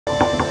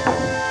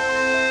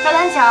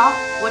桥，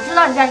我知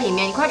道你在里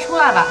面，你快出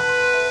来吧。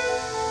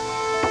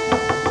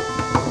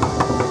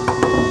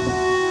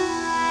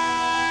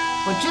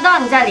我知道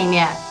你在里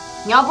面，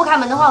你要不开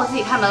门的话，我自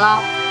己开门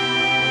了。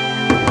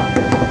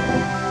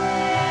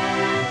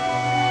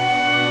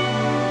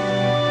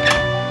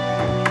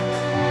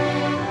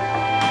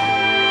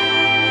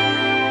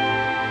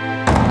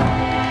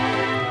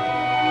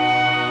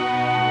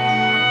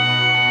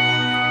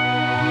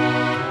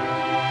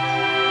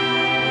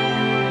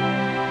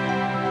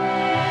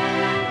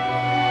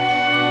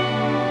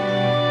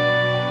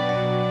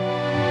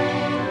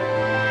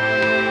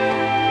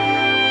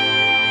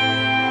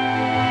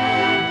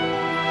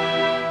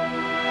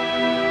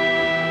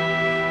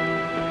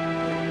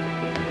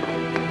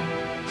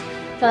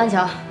 赵丹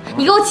桥，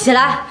你给我起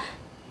来！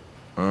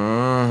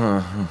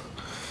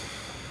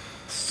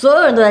所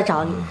有人都在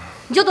找你，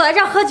你就躲在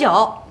这儿喝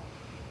酒。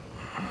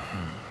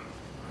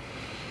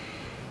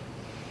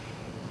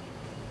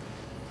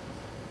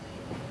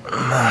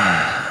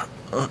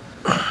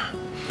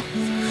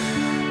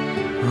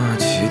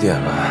几点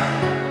了？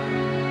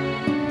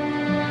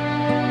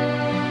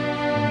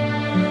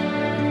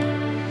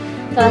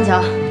赵丹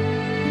桥，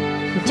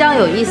你这样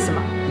有意思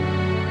吗？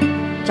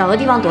找个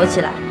地方躲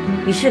起来，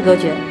与世隔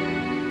绝。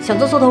 想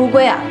做缩头乌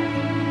龟啊？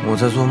我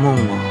在做梦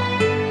吗？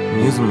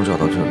你怎么找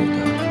到这里的？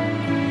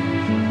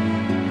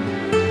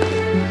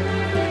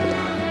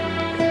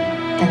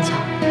丹桥，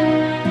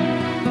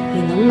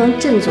你能不能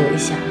振作一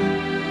下？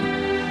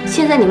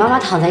现在你妈妈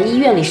躺在医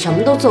院里，什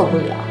么都做不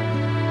了，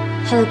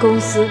她的公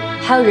司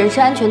还有人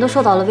身安全都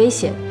受到了威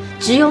胁，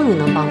只有你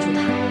能帮助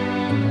她。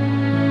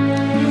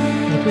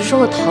你不是说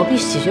过逃避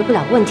是解决不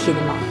了问题的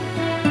吗？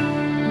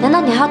难道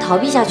你还要逃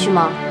避下去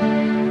吗？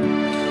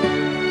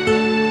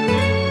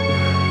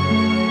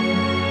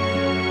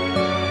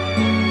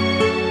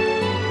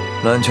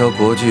 蓝桥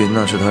国际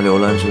那是他刘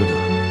兰芝的，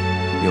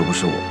又不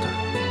是我的，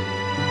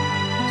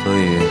所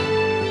以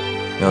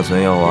要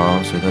存要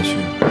亡随他去。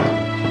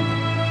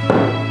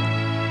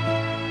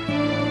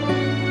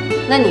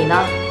那你呢？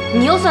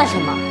你又算什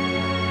么？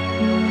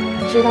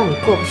我知道你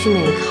过不去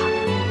那个坎，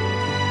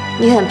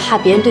你很怕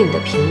别人对你的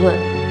评论，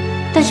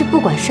但是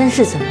不管身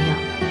世怎么样，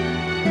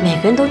每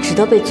个人都值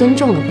得被尊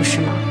重的，不是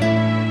吗？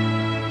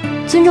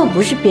尊重不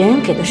是别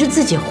人给的，是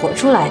自己活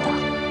出来的。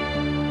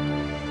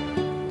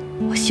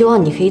 我希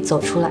望你可以走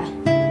出来，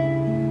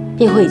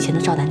变回以前的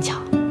赵丹桥。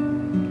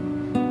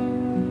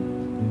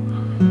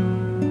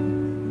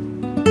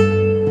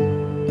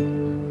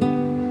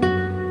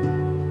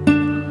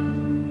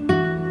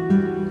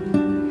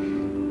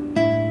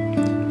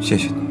谢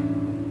谢你。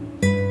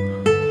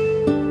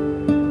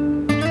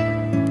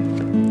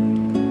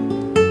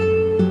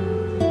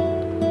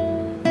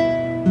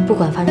不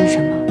管发生什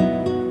么，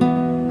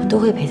我都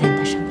会陪在你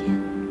的身边。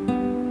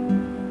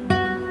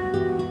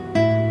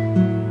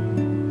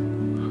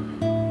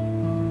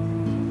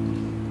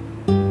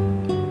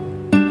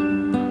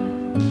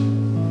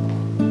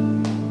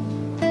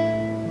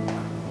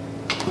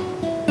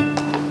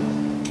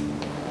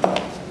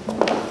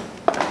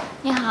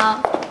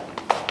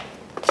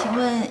 请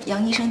问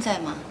杨医生在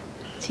吗？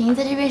请您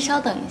在这边稍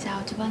等一下，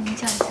我去帮您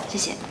叫一下。谢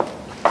谢。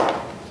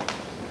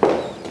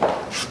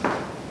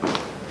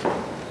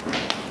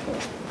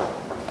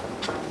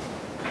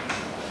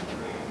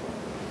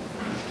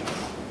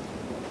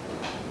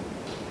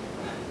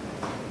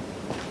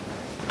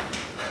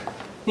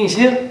宁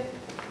馨，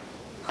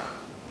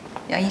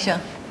杨医生，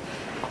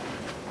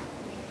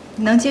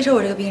你能接受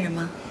我这个病人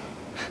吗？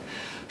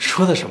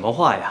说的什么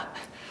话呀？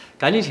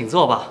赶紧请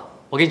坐吧，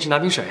我给你去拿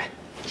瓶水。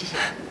谢谢。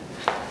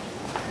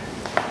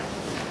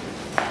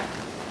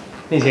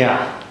 宁馨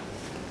啊，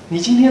你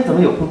今天怎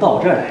么有空到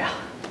我这儿来呀？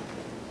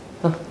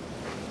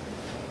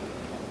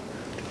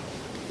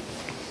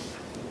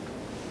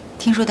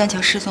听说丹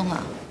桥失踪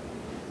了。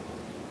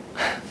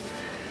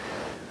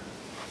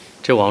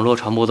这网络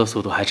传播的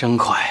速度还真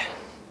快，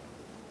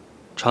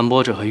传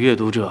播者和阅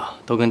读者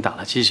都跟打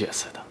了鸡血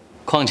似的。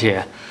况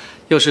且，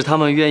又是他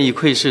们愿意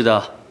窥视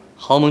的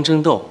豪门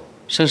争斗、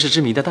身世之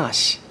谜的大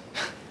戏。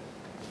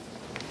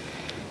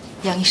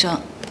杨医生，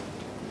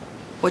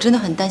我真的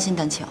很担心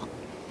丹桥。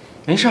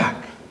 没事儿，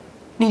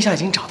宁夏已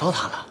经找到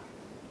他了。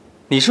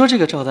你说这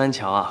个赵丹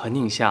桥啊和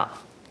宁夏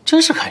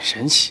真是很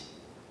神奇，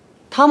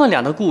他们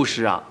俩的故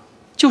事啊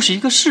就是一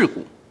个事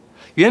故，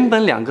原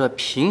本两个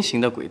平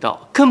行的轨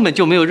道根本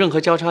就没有任何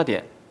交叉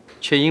点，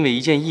却因为一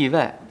件意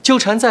外纠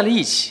缠在了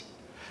一起。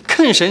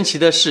更神奇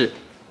的是，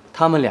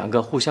他们两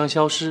个互相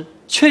消失，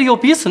却又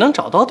彼此能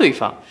找到对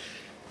方。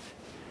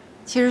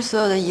其实所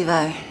有的意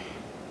外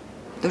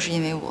都是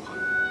因为我。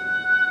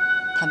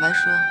坦白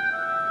说。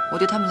 我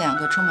对他们两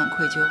个充满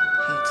愧疚，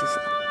还有自责。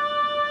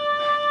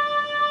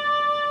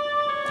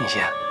宁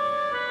馨，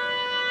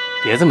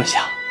别这么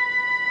想。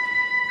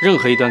任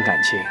何一段感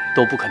情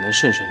都不可能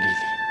顺顺利利，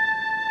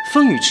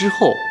风雨之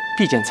后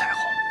必见彩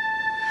虹。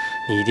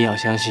你一定要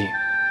相信，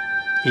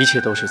一切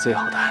都是最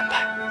好的安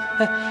排。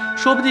哎，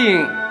说不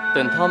定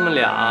等他们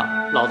俩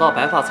老到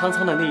白发苍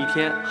苍的那一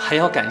天，还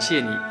要感谢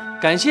你，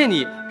感谢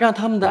你让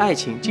他们的爱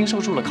情经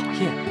受住了考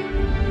验。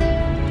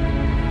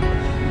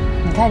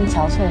你看你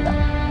憔悴的，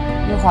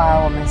一会儿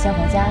我们先回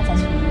家，再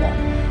去医院。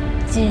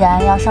既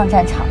然要上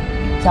战场，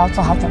就要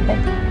做好准备。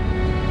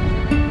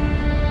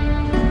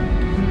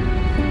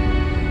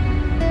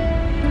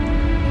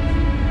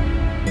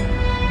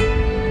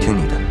听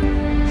你的。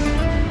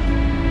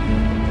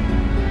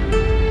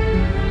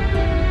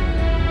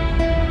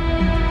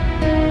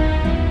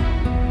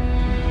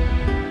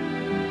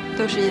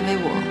都是因为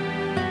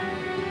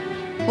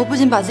我不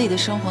仅把自己的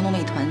生活弄得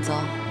一团糟，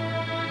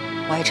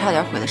我还差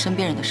点毁了身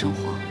边人的生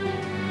活，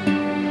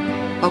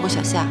包括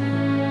小夏、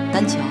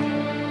丹乔，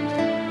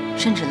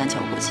甚至蓝桥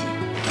国际。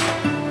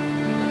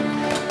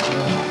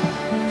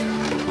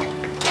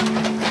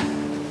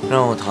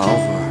让我躺会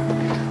儿。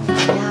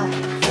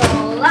走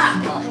了。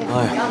哎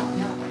呀。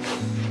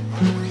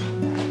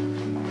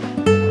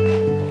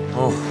哦，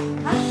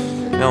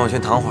让我先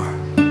躺会儿。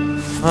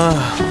哎。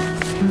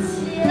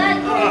起来，你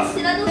快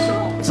起来都说。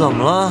怎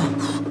么了？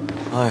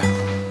哎呀。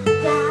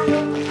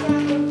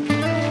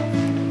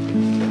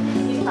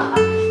洗澡吧。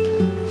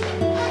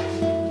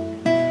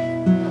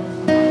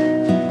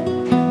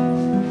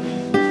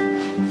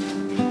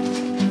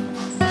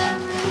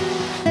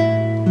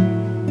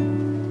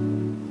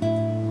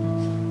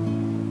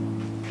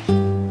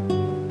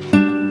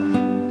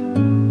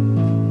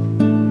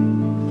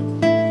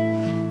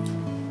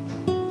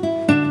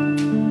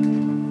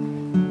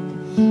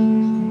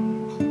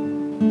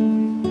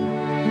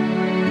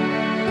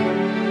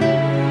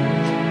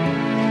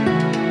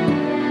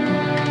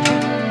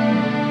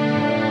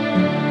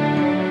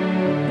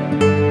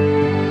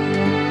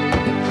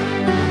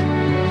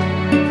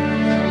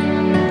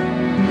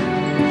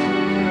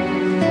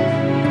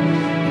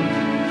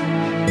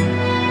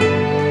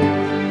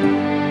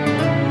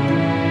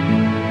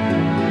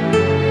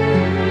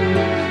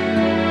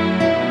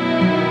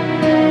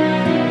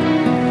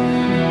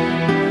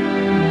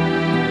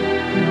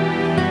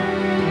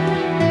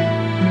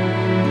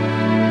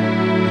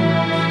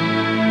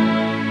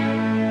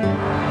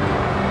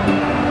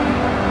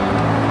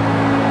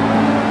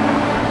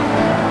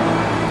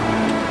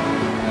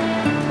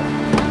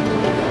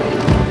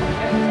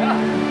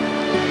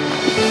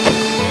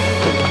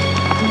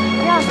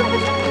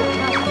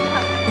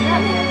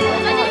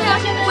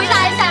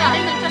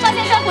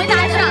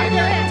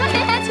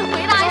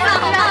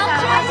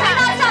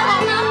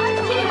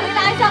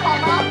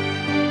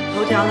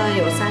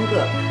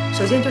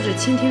首先就是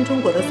倾听中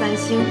国的3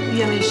星，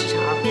愿为市场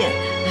而变；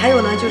还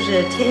有呢，就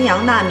是天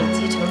阳纳米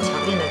集成强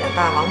面的2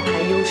大王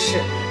牌优势。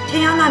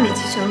天阳纳米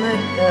集成呢，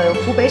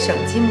湖北省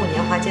金木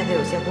年华建材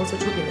有限公司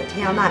出品的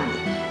天阳纳米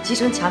集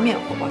成强面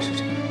火爆市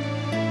场。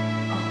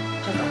哦，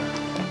赵总。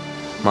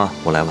妈，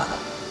我来晚了，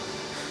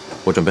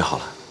我准备好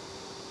了。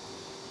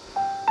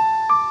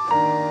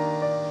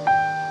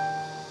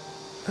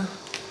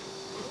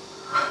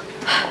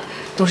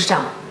董事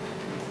长，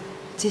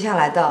接下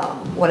来的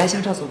我来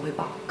向赵总汇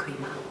报，可以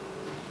吗？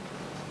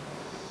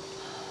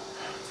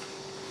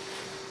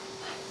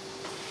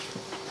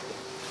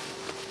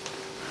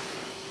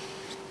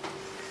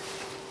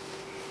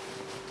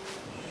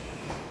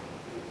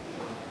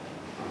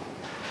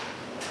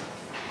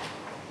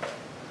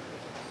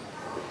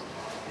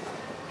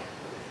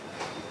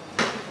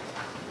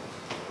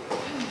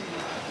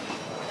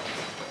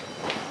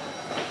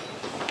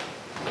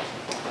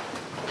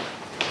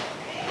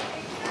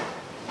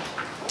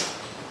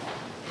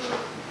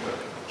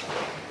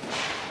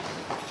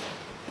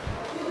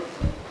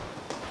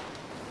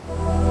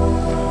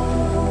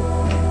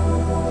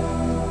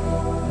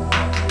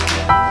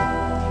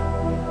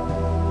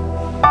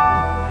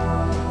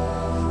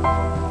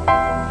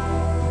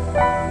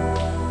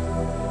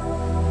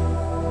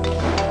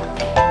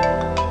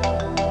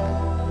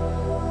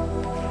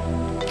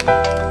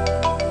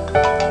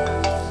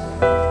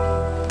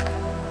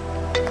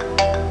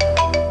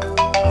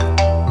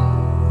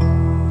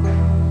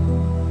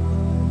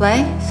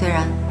喂，虽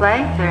然。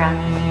喂，虽然。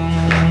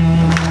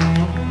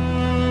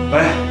喂，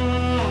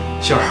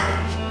杏儿，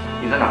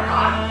你在哪儿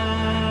啊？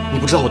你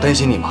不知道我担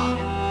心你吗？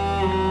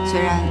虽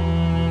然，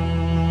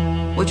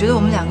我觉得我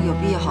们2个有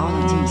必要好好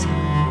冷静一下，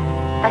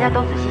大家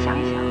都仔细想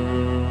一想，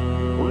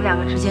我们2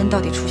个之间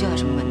到底出现了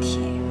什么问题。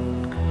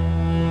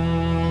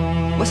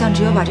我想，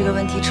只有把这个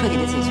问题彻底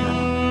的解决了，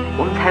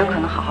我们才有可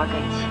能好好在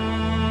一起。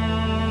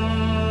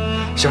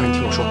杏儿，你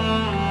听我说，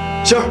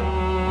杏儿。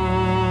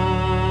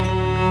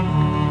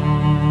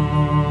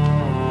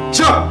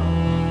杏儿，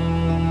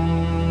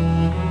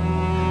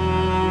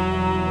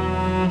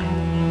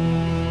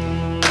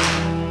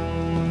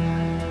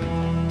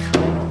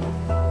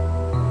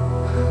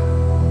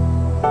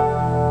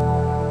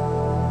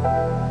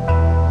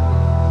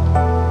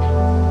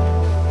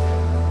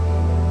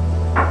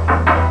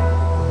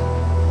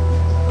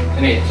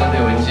经理，针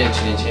对文件指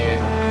定签约。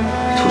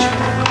出去。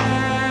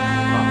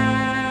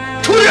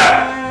出去！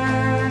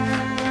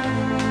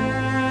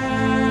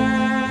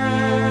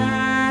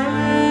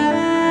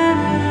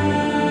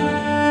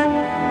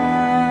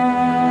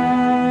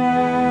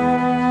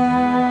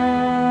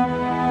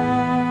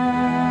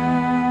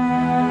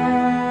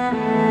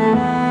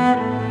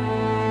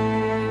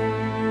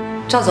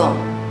赵总，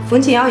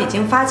冯锦瑶已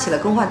经发起了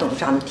更换董事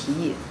长的提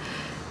议，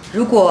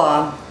如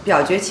果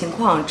表决情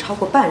况超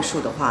过半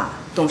数的话，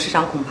董事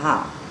长恐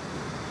怕……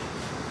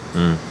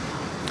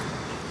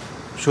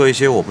说一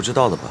些我不知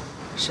道的吧。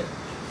是。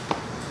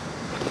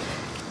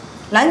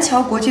蓝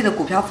桥国际的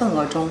股票份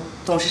额中，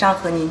董事长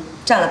和您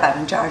占了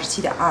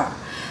27.2%，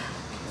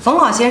冯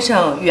老先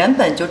生原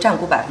本就占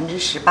股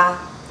18%，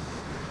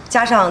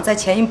加上在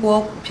前一波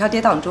股票跌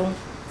宕中，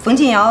冯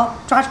锦瑶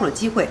抓住了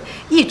机会，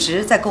一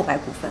直在购买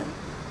股份，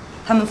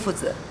他们父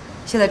子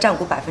现在占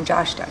股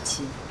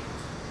20.7%。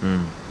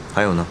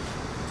还有呢？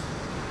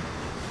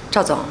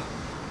赵总，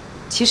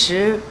其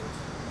实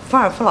冯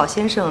尔夫老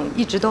先生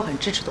一直都很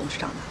支持董事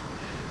长的，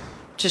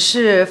只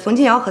是冯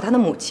锦瑶和他的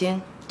母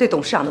亲对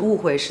董事长的误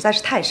会实在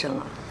是太深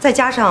了，再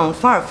加上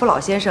冯尔夫老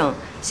先生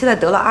现在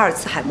得了阿尔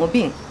茨海默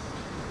病，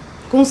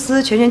公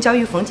司全权交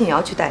于冯锦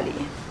瑶去代理，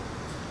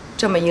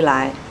这么一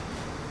来，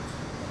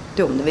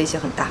对我们的威胁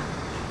很大。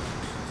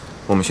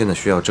我们现在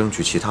需要争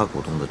取其他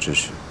股东的支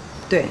持。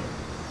对，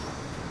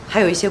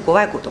还有一些国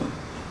外股东。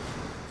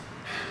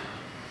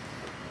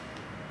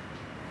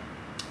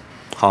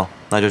好，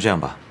那就这样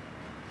吧，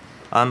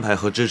安排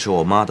和支持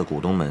我妈的股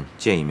东们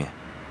见一面。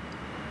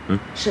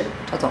是，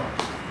赵总。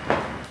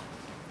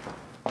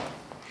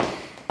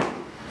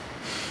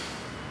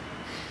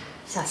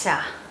小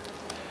夏，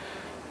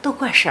都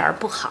怪婶儿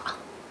不好，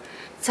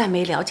在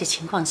没了解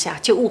情况下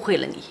就误会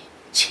了你，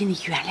请你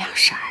原谅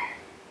婶儿。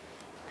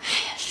哎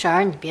呀，婶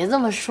儿，你别这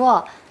么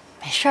说，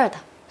没事的。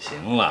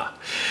行了，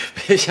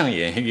别像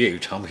演粤语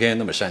长篇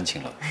那么煽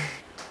情了。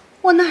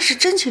我那是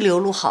真情流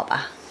露，好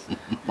吧？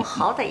我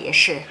好歹也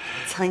是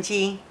曾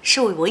经是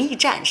位文艺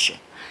战士，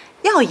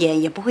要演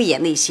也不会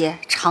演那些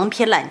长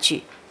篇烂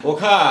剧。我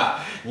看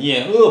你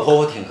演恶婆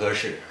婆挺合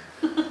适。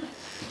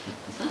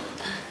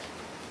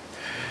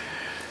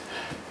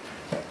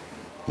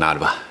拿着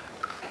吧，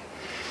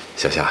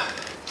小夏，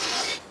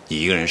你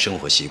一个人生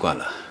活习惯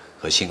了，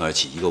和星儿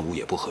起一个屋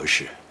也不合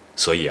适，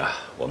所以啊，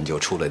我们就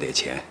出了点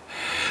钱，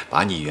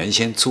把你原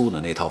先租的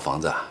那套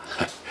房子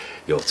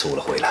又租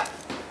了回来。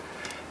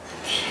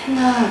天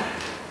哪，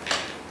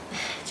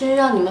真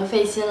让你们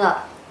费心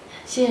了，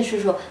谢谢叔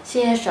叔，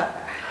谢谢婶儿。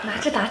拿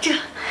着拿着。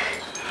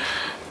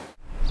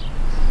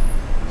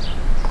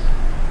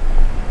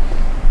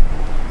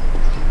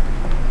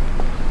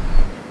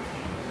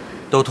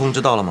都通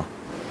知到了吗？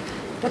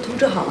都通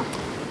知好了。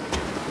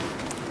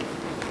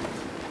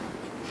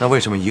那为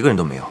什么一个人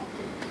都没有？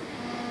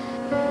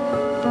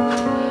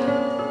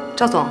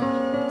赵总，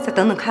再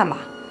等等看吧。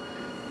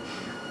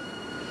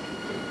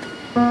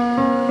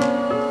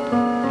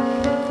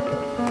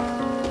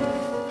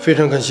非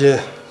常感谢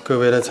各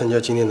位来参加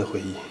今天的会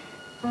议。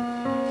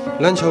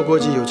蓝桥国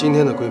际有今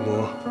天的规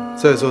模，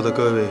在座的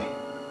各位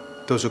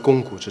都是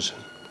肱骨之臣，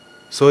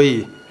所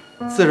以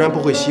自然不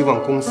会希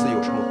望公司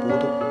有什么波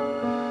动。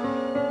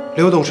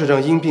刘董事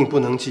长因病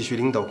不能继续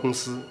领导公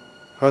司，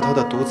而他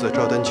的独子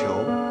赵丹桥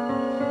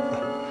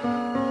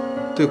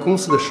对公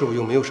司的事务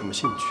又没有什么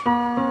兴趣。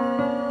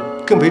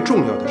更为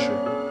重要的是，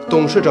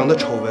董事长的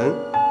丑闻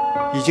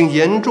已经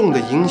严重地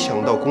影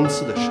响到公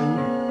司的声誉，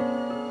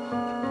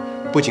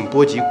不仅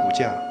波及股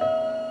价，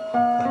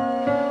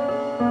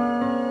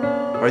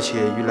而且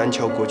与蓝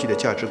桥国际的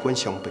价值观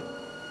相悖。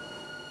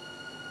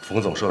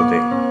冯总说的对，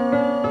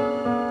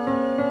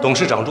董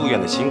事长入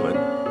院的新闻，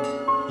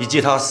以及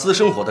他私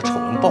生活的丑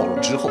闻暴露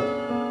之后，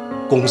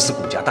公司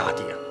股价大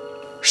跌，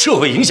社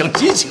会影响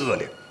极其恶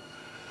劣，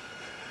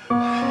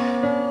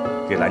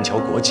给蓝桥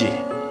国际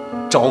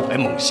招牌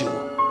蒙羞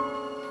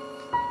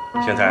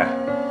啊！现在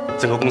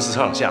整个公司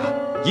上下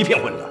一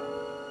片混乱，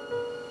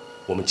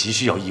我们急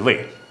需要一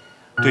位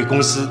对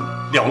公司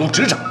了如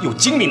指掌又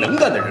精明能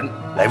干的人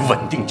来稳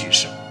定局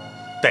势，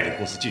带领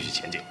公司继续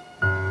前进。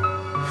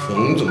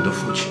冯总的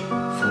父亲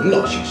冯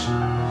老先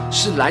生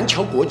是蓝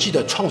桥国际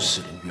的创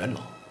始人元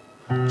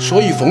老，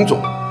所以冯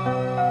总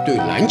对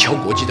蓝桥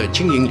国际的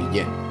经营理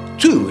念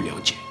最为了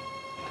解，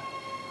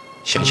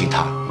相信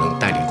他能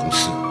带领公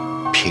司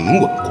平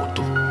稳过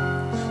渡。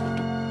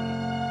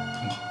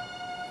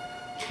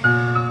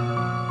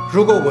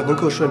如果我能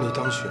够顺利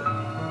当选，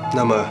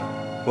那么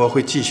我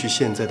会继续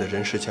现在的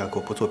人事架构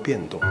不做变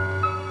动，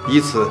以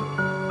此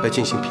来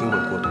进行平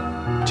稳过渡，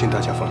请大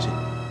家放心。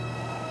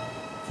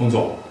冯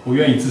总，我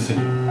愿意支持你。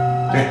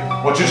对，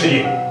我支持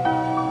你。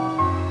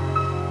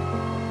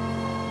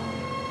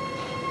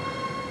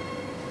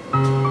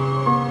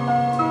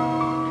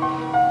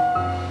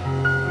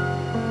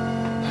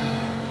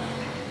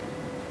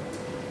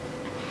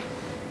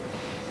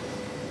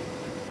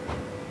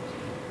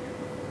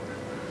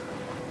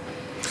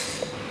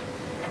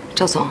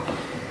赵总，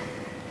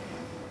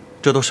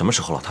这都什么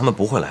时候了，他们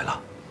不会来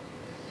了。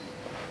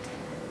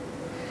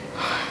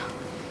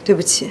对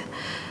不起，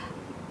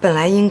本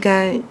来应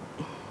该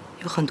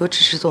有很多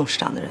支持董事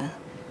长的人。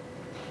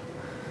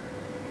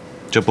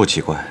这不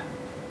奇怪，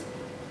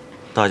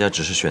大家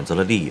只是选择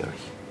了利益而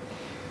已。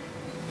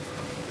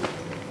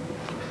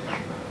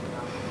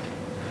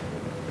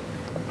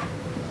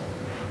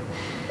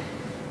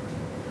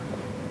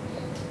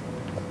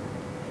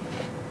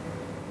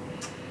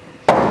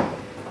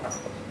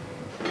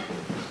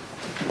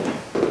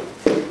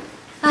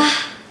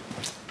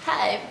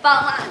太棒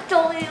了，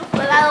终于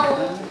回来了！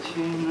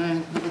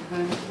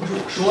不是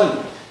我说你，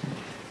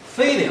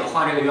非得要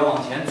花这个冤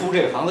枉钱租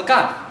这个房子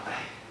干嘛？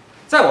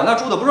在我那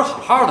住的不是好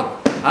好的吗？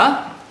啊！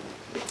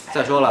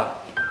再说了，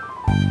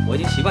我已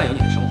经习惯有你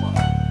的生活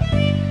了。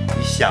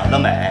你想得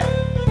美！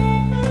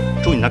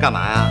住你那干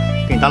嘛呀？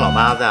给你当老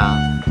妈子呀？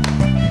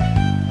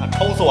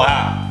抽死我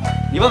呀！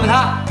你问问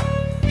他，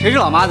谁是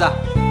老妈子？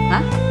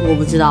啊，我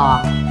不知道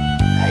啊。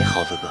哎，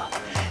耗子哥，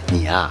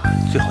你呀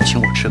最好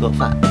请我吃个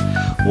饭，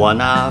我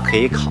呢可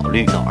以考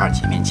虑到二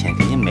姐面前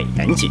给你美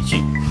言几句。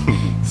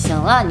行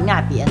了，你们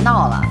俩别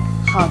闹了。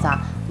耗子，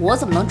我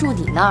怎么能住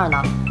你那儿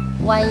呢？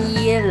万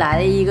一来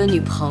了一个女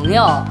朋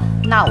友，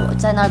那我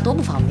在那儿多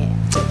不方便呀。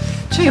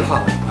这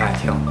话我就不爱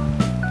听。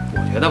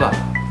我觉得吧，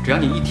只要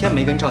你一天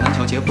没跟赵丹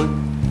乔结婚，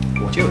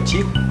我就有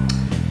机会。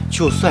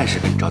就算是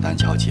跟赵丹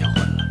乔结婚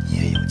了，你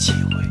也有机会。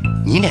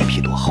你脸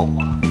皮多厚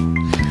啊！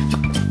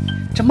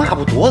这抹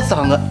布多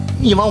脏啊！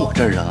你往我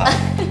这儿扔啊！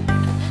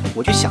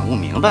我就想不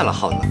明白了，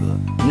耗子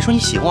哥，你说你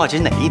喜欢我这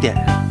哪一点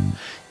啊？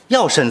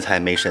要身材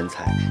没身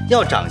材，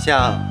要长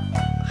相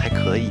还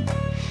可以，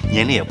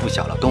年龄也不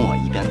小了，跟我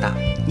一边大，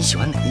你喜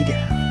欢哪一点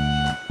啊？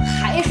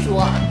还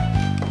说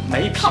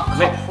没品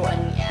位，靠谱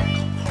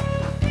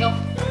你！哟，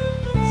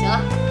行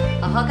了，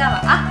好好干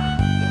吧啊！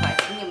一会儿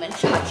请你们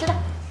吃好吃的。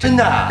真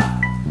的？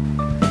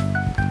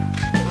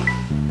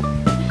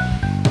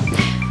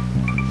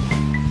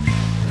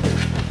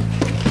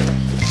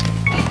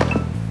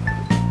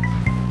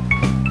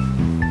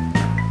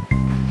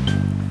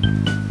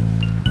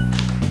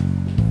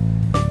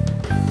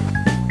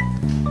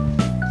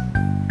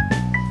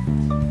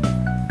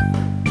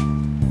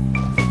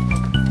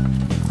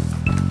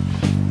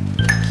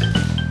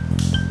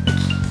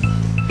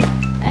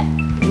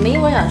你们一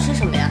会儿想吃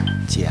什么呀？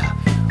姐，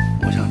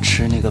我想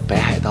吃那个北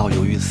海道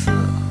鱿鱼丝。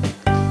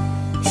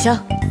行，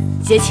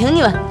姐请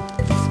你们。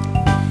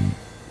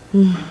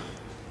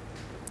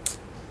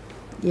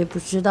也不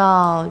知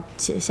道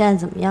姐现在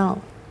怎么样了。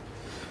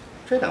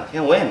这2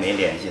天我也没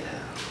联系她呀。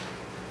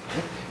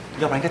哎，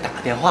要不然给她打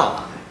个电话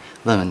吧，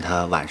问问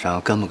她晚上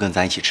跟不跟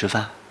咱一起吃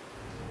饭。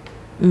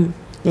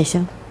也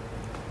行。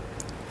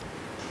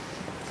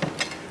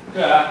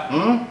对，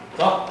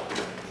走，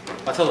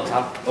把厕所擦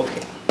了。OK。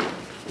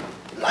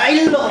来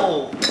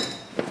喽！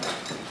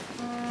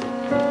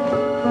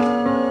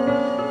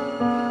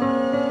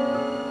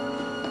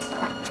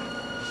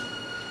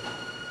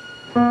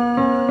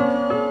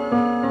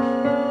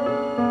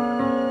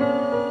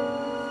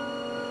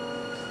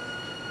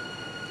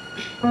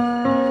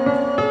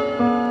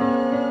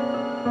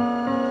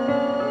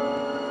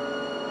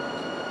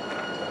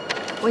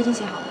我已经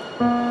写好了。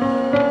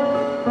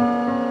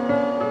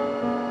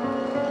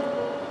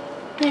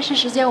面试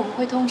时间我们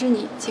会通知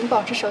你，请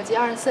保持手机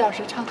24小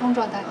时畅通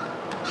状态。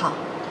好。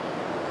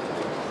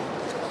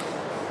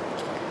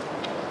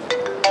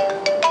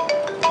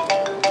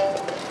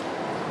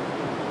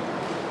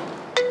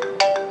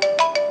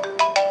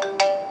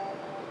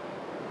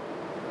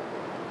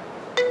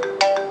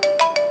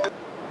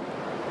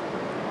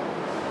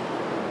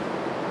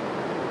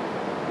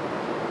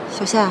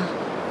小夏，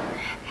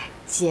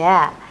姐，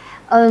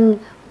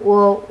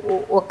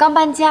我刚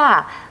搬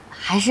家，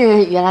还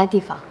是原来地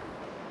方。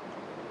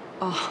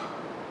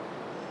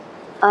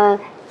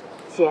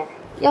姐，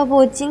要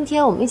不今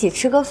天我们一起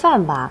吃个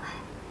饭吧？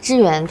志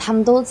远他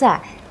们都在，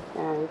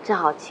正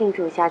好庆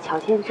祝一下乔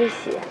迁之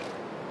喜。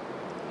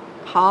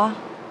好啊。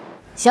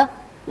行，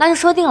那就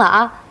说定了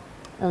啊。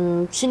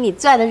吃你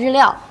最爱的日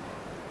料，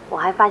我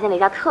还发现了一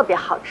家特别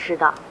好吃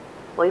的，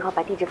我一会儿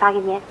把地址发给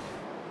你。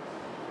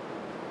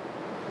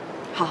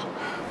好，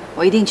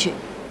我一定去。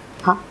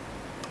好。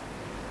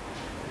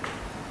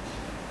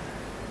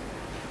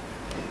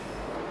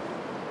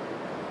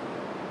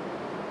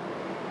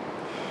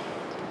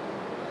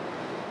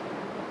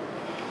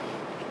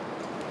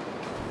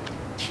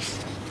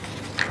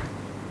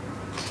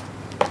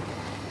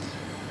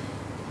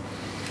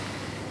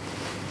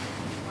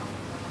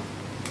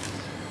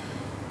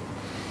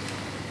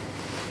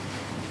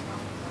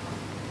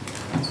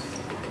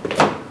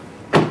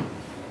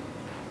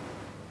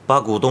把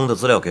股东的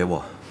资料给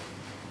我，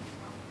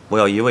我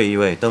要一位一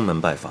位登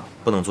门拜访，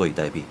不能坐以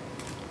待毙。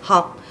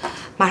好，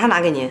马上拿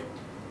给您。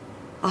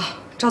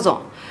赵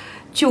总，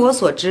据我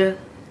所知，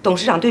董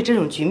事长对这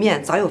种局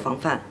面早有防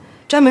范，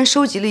专门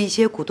收集了一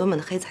些股东们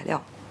的黑材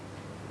料。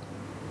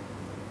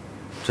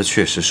这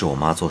确实是我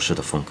妈做事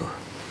的风格。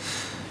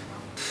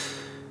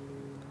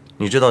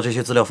你知道这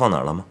些资料放哪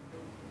儿了吗？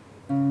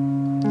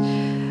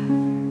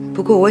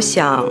不过我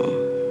想，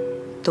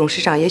董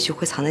事长也许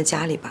会藏在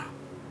家里吧。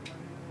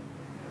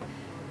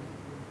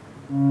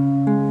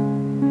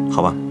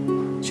好吧，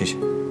谢谢。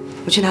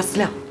我去拿资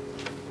料。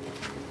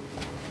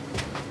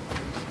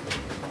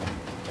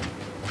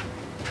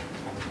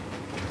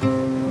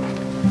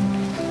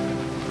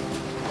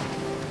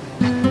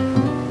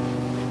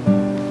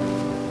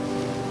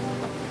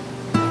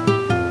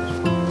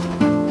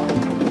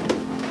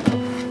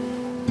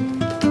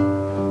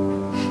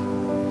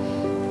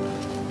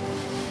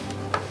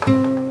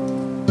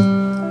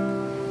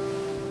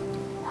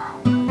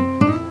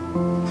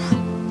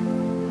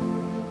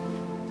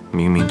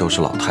明明都是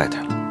老太太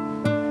了，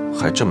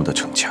还这么的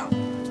逞强。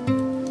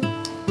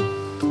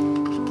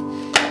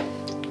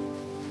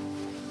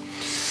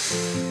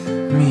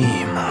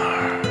密码。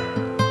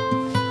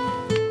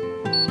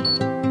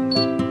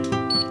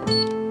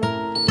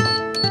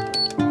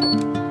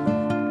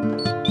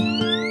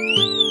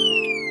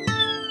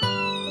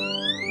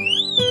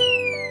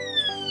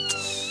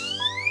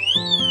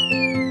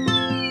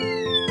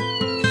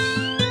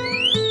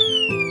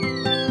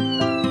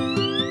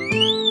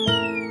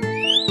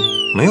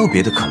没有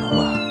别的可能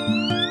了。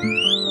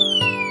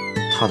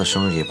他的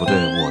生日也不对，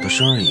我的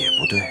生日也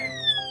不对，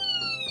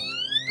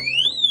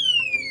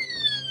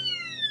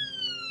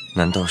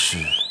难道是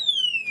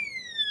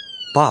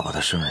爸爸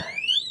的生日？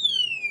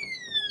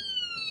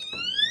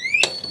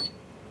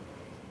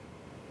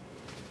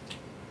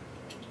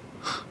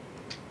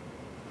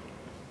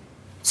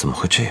怎么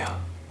会这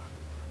样？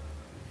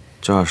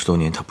这20多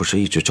年，他不是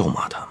一直咒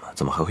骂他吗？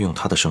怎么还会用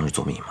他的生日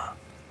做密码？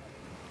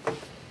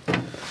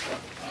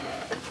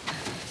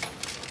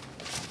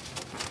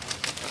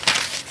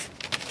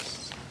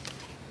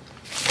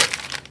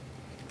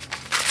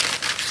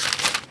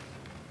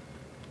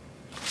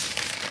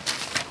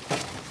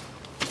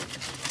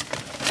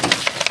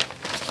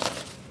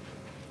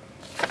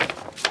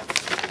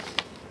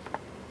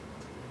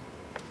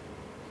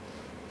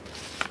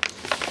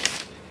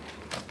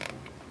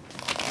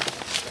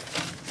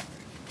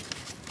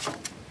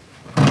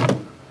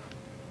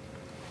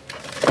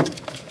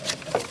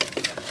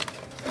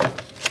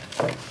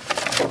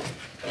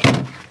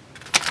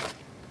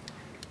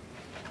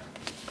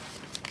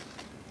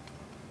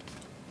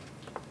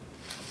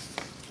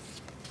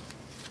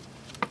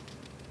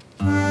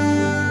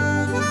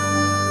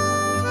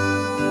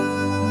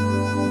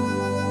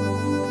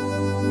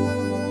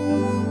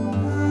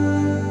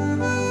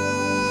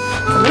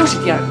又是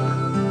第二个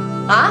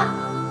啊！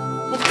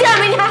你第二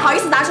枚你还好意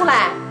思拿出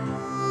来？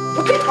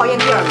我最讨厌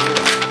第二枚。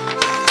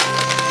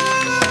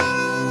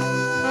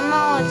妈妈，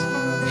我错了。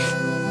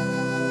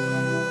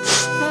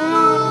妈妈，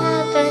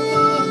我得第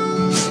一。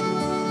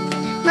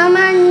妈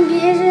妈，你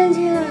别生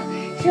气了，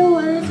是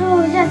我的错，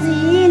我下次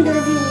一定得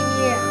第一。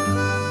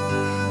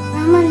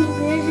妈妈，你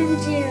别生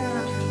气了。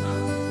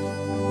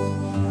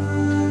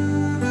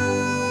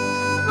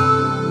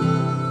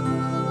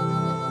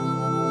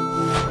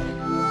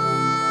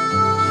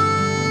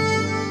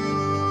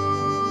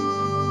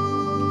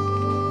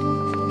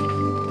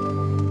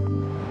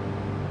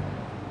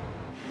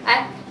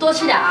多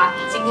吃点啊！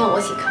今天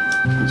我请客。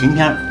你今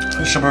天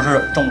是不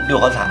是中6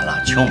合彩了？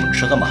请我们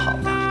吃这么好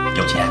的，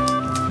有钱，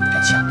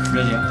真行，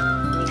热情。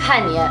你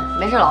看你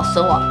没事老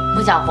损我，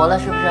不想活了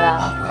是不是？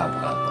啊，不干。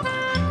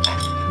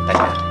哎，大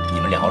姐，你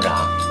们聊着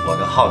啊，我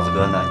跟耗子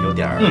哥呢有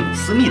点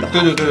私密的话。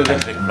对，热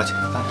情。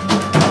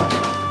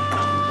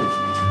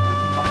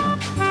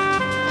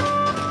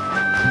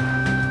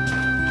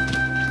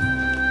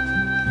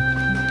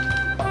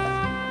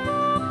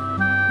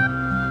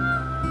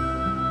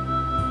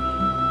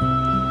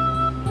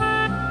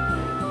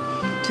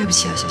对不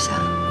起啊，小夏。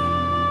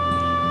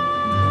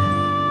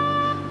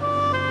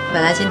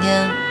本来今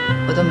天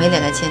我都没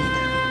脸来见你的。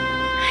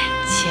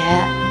姐，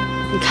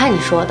你看你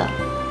说的。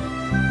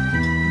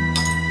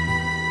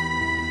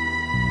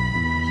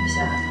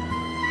小夏，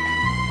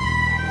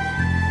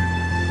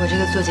我这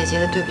个做姐姐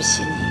的对不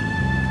起你。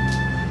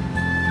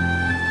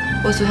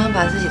我总想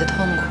把自己的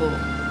痛苦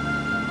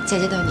嫁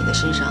接到你的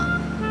身上，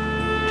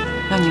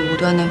让你无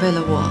端的为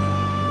了我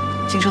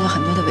经受了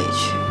很多的委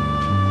屈。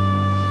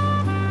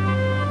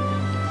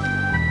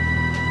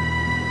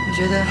我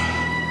觉得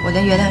我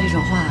连原谅这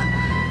种话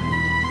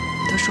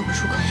都说不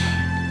出口。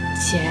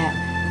姐，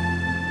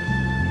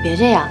别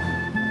这样，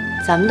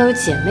咱们都是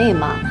姐妹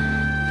嘛，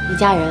一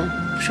家人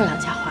不说两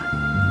家话。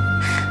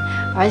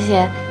而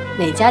且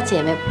哪家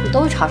姐妹不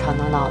都吵吵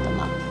闹闹的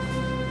吗？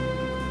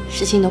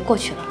事情都过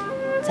去了，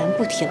咱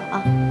不提了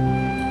啊。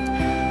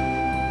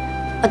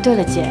啊，对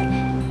了，姐，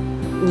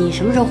你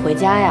什么时候回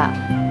家呀？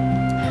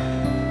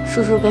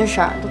叔叔跟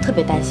婶儿都特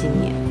别担心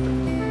你。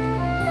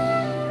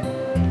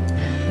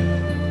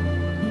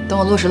等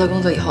我落实了工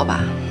作以后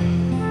吧，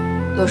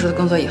落实了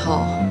工作以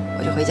后，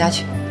我就回家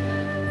去，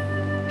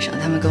省得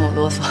他们跟我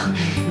啰嗦。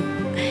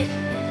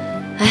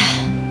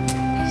哎，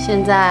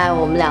现在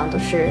我们俩都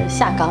是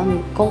下岗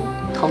女工，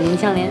同命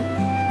相连。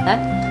来，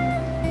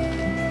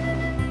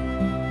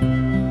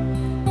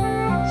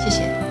谢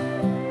谢。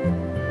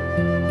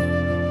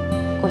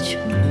过去。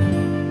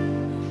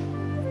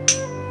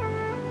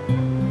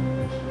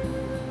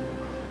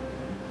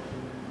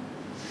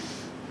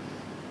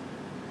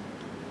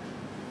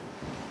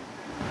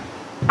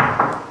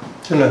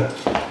进来。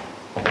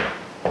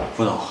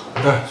副总。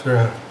哎，虽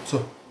然坐。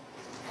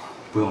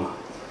不用了。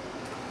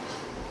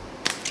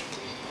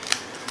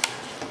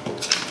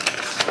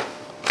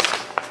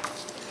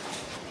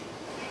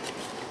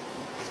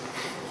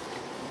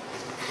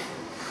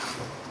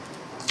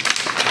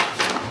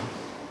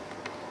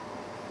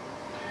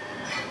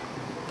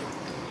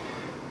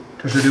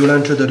这是刘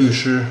兰芝的律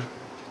师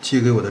寄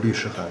给我的律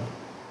师函，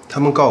他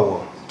们告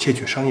我窃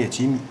取商业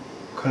机密。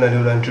看来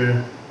刘兰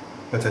芝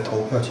要在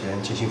投票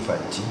前进行反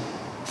击。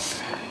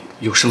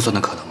有胜算的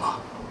可能吗？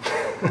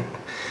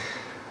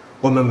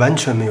我们完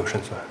全没有胜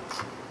算。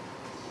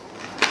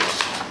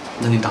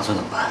那你打算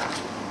怎么办？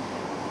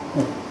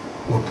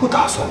我不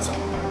打算怎么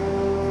办，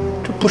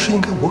这不是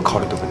应该我考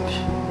虑的问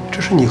题，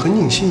这是你和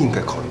宁馨应该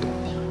考虑的问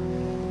题。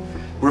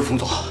不是冯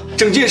总，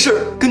整件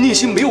事跟宁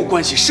馨没有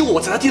关系，是我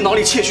在他电脑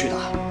里窃取的。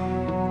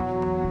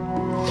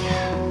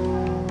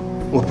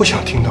我不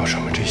想听到什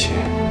么这些，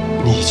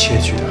你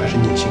窃取的还是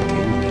宁馨给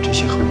你的，这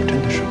些和我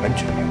真的是完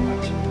全没有关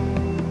系。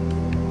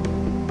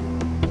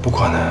不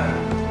过呢，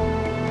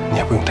你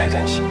也不用太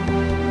担心，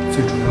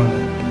最主要呢，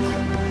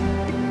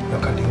要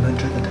看刘兰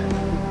芝的态度。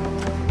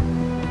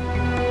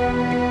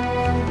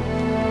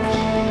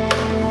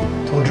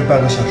通知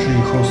半个小时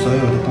以后，所有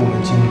的部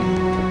门经理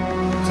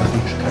在会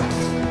议室开会。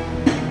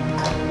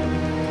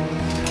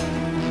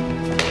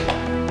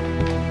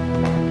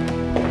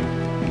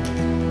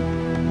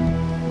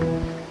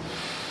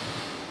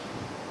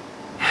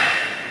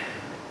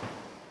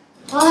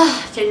哇，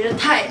简直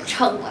太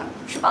撑了，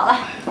吃饱了。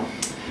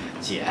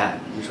姐，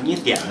你说你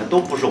点的都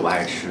不是我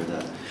爱吃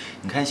的，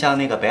你看像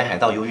那个北海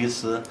道鱿鱼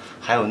丝，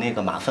还有那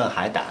个马粪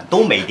海胆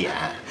都没点。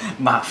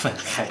马粪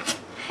海胆，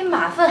还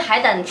马粪海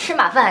胆，你吃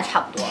马粪还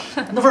差不多。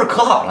那味儿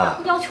可好了。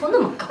要求那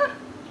么高。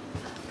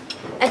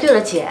哎，对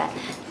了，姐，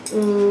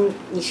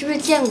你是不是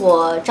见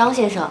过张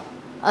先生？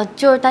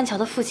就是丹乔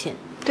的父亲。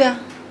对啊，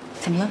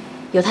怎么了？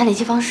有他联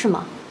系方式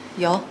吗？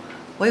有，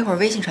我一会儿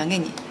微信传给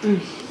你。嗯。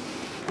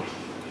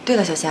对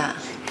了，小夏，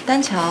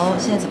丹乔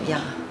现在怎么样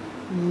啊？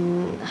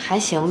还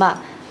行吧，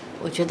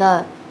我觉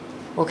得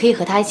我可以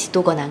和他一起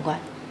度过难关。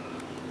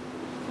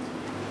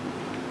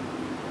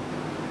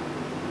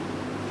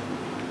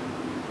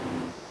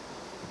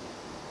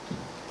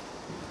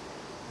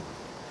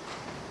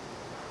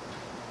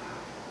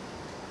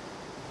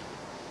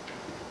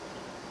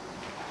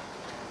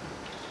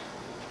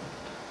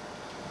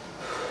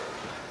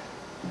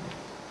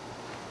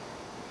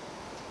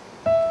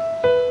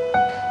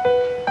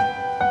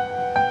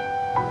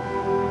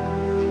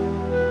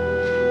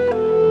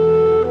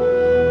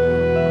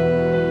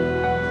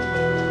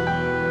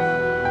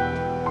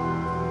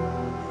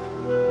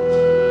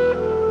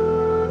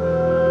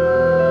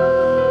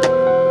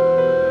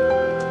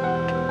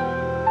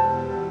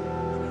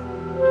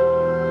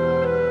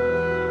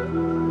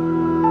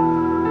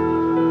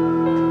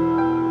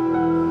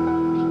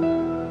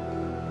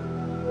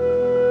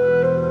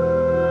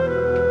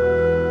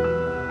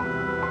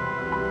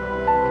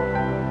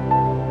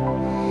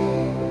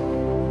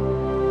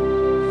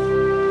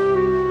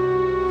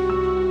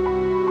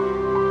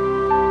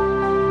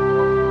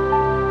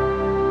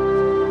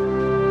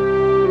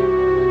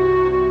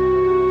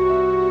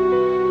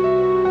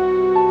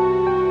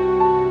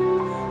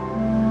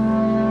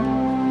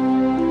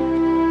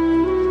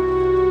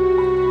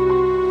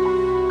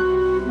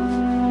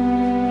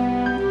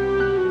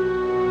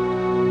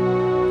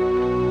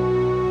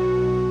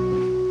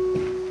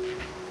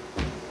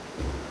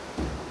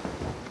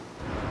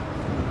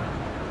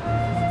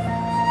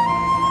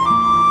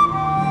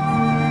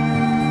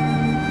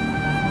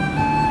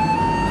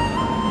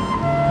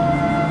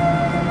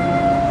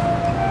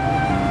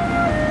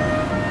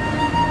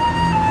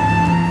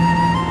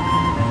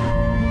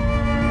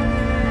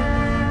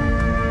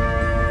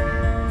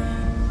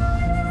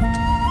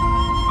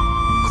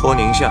托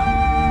宁夏。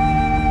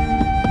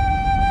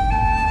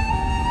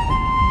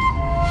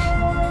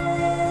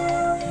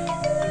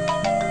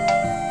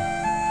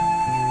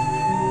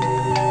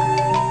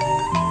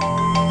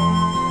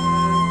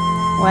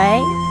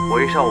喂。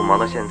我一上午忙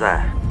到现在，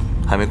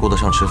还没顾得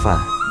上吃饭，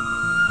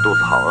肚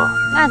子好饿。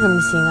那怎么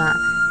行啊？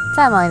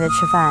再忙也得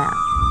吃饭啊。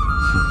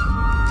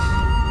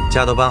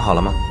家都搬好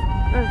了吗？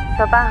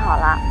都搬好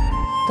了。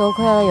多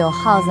亏了有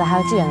耗子还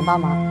有志远的帮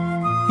忙。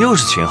又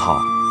是秦昊，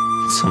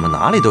怎么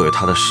哪里都有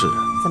他的事？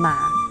怎么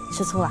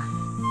吃醋了？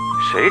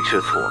谁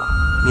吃醋了？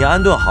你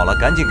安顿好了，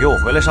赶紧给我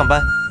回来上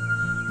班。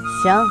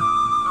行，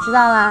知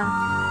道啦，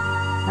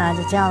那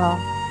就这样喽。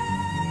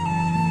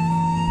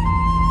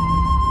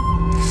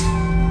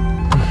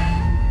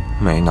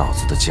没脑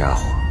子的家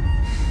伙。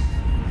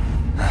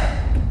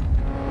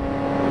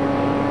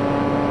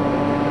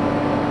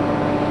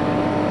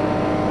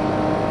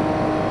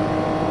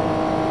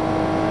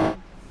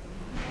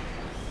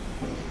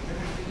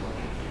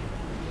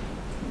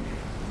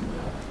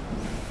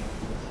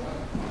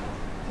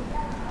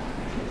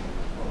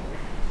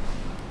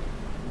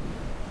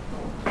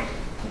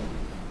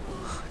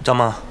张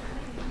妈，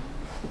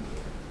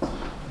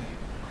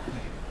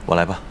我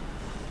来吧。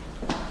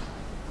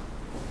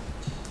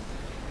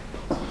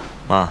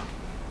妈，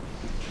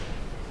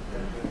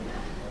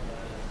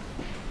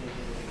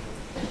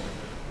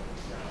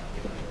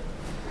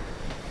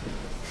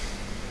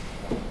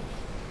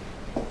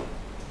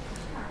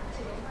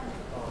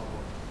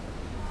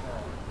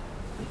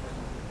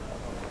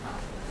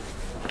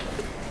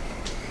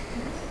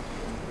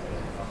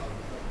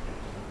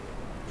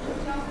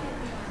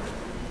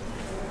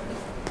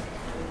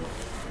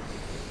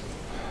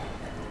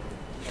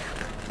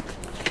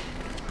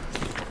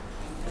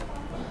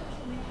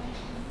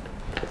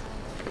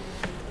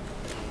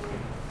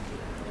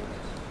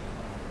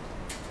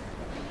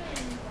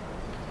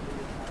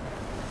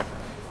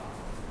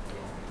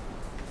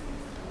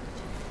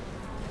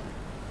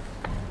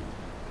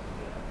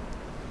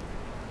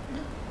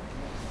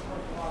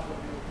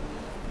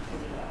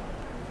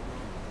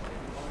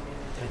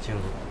进入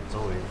周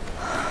围。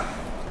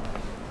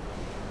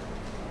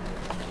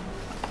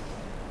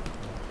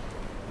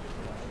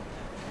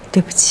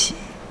对不起，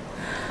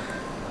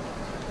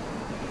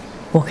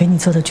我给你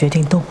做的决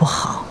定都不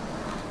好，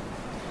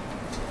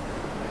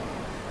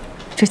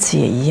这次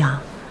也一样。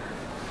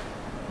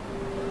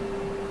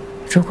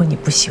如果你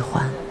不喜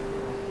欢，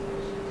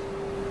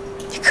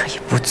你可以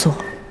不做。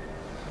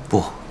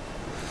不，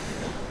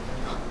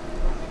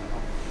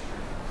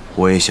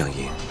我也想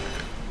赢，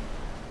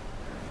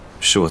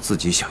是我自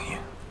己想赢，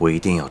我一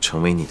定要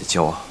成为你的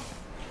骄傲。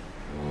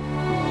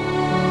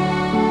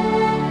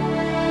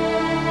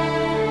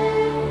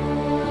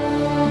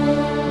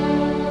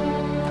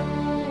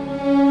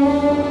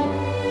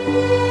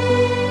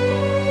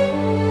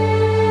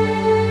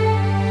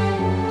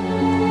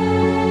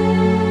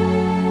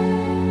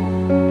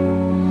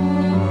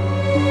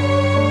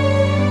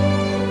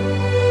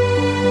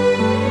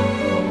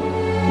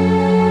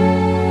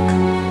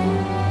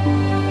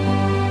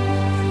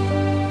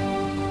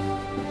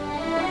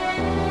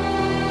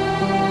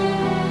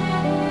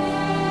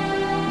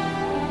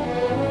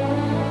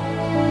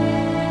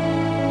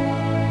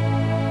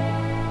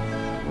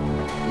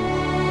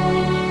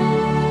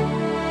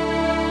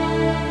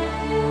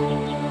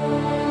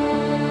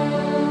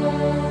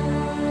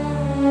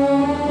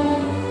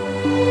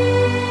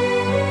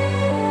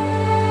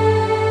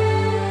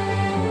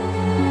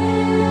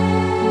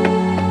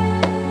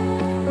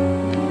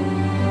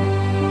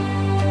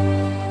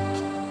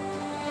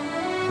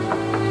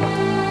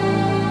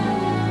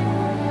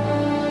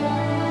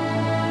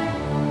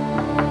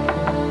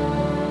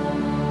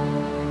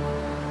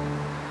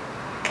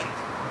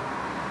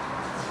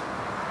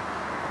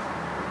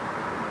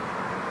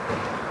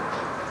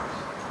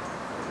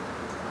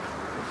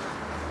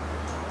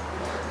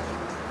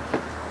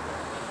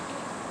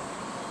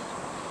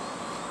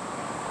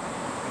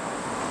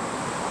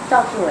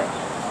赵志伟，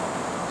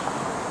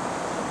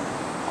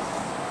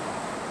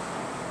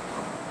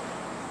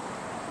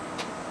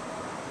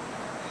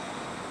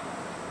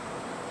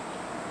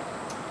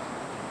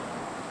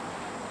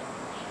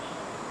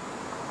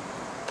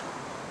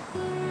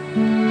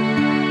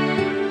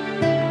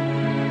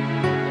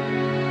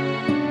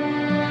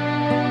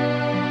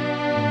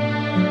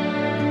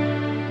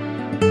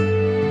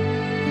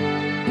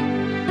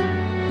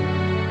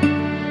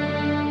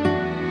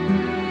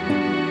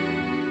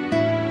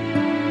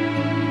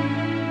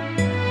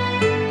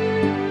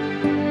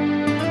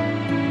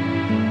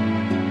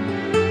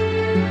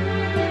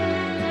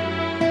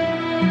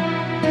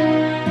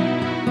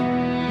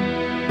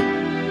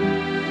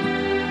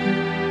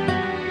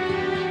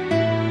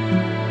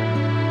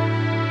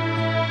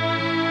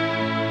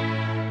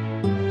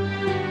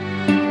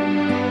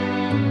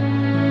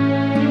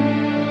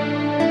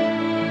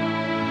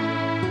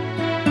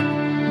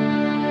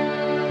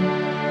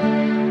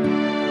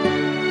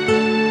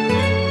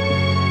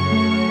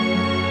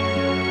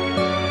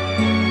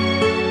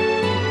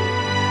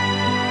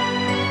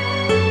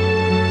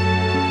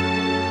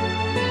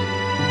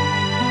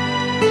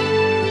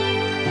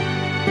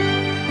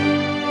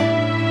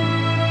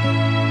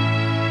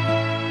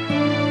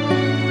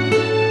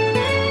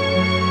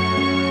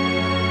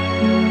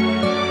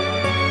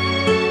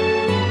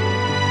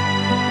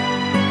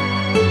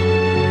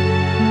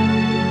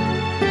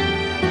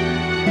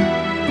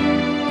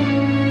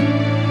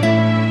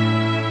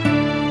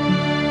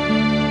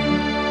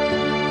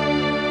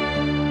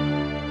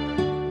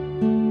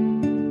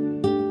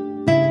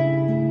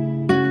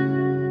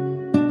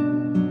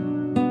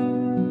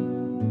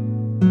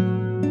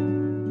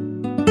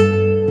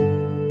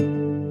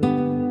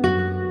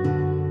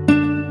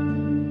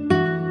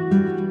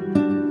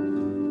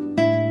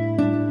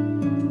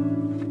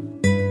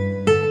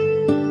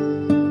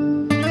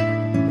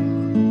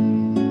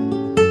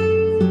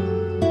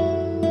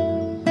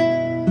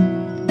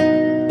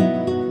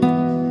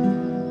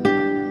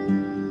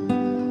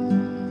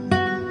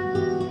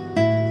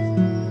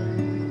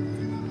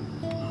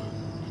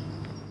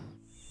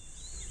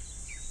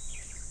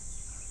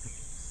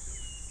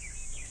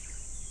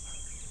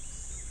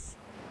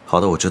好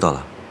的，我知道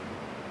了，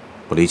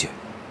我理解，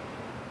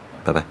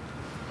拜拜。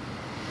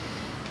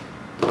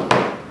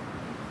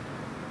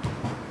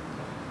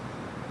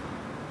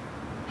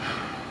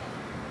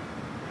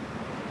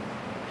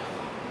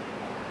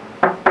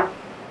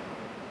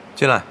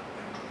进来。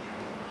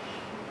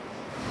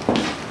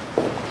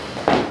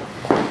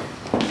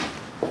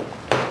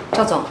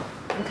赵总，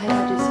你看一下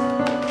这些。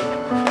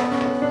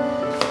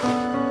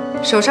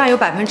手上有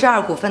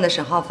2%股份的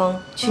沈浩峰，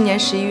去年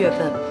11月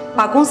份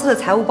把公司的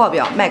财务报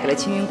表卖给了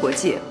青云国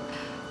际，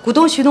股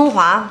东徐东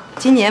华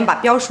今年把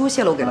标书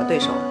泄露给了对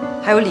手，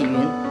还有李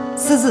云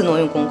私自挪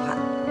用公款。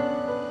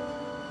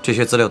这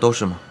些资料都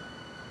是吗？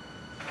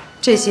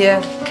这些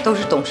都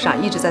是董事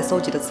长一直在搜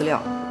集的资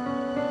料。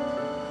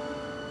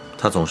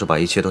他总是把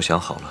一切都想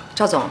好了。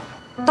赵总，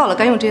到了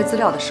该用这些资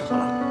料的时候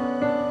了。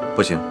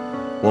不行，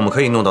我们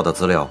可以弄到的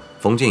资料，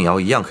冯静瑶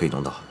一样可以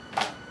弄到。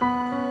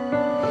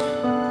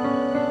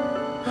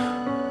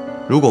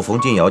如果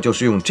冯静瑶就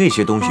是用这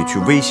些东西去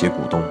威胁股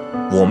东，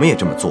我们也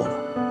这么做了，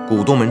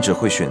股东们只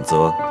会选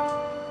择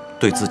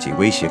对自己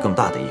威胁更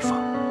大的一方，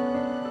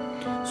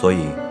所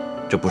以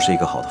这不是一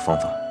个好的方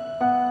法。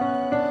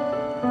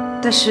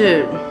但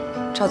是，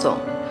赵总，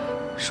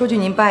说句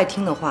您不爱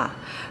听的话，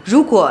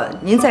如果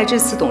您在这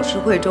次董事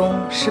会中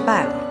失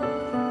败了，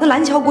那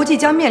蓝桥国际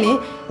将面临……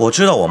我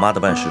知道我妈的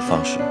办事方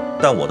式，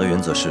但我的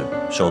原则是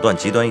手段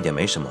极端一点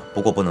没什么，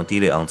不过不能低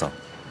劣肮脏。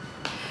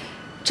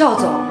赵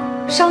总，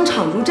商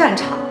场如战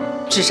场，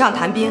纸上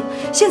谈兵，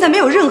现在没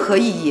有任何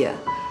意义，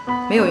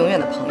没有永远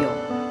的朋友，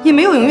也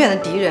没有永远的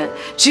敌人，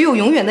只有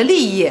永远的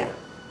利益。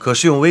可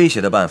是用威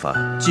胁的办法，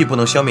既不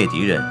能消灭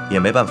敌人，也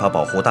没办法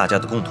保护大家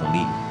的共同利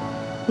益。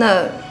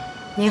那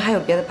您还有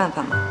别的办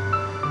法吗？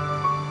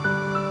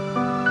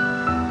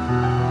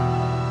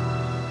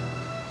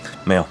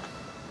没有。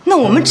那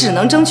我们只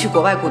能争取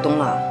国外股东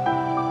了。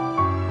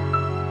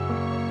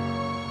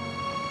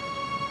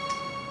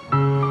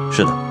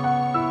是的。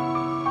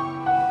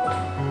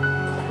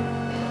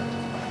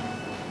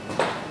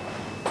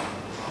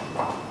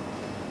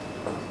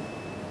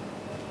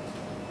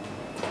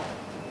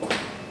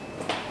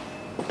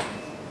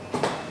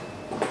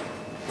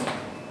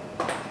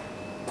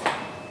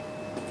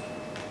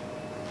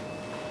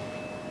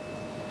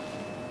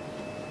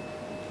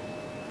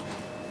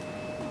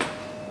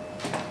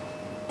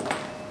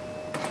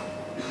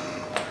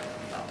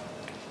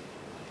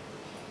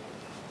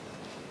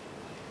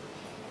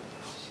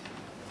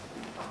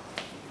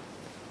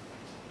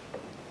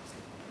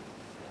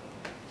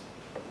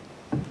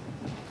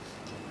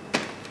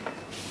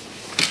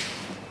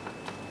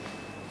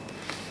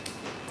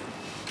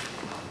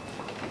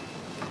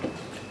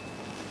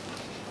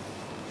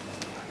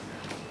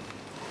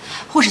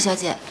护士小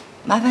姐，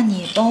麻烦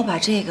你帮我把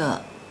这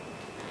个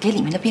给里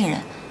面的病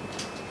人。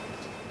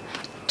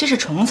这是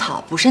虫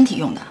草，补身体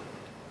用的。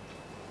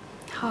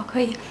好，可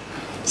以。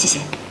谢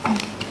谢。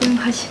不用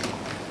客气。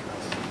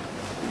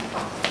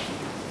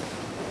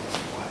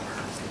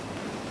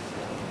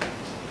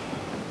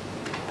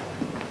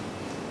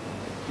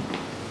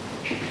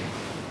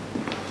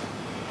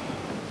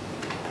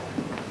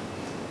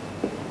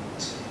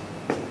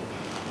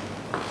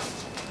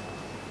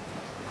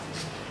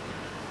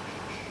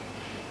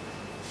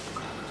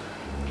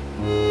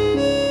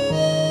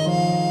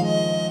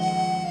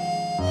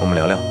我们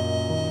聊聊。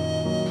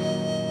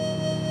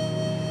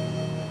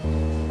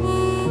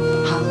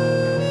好。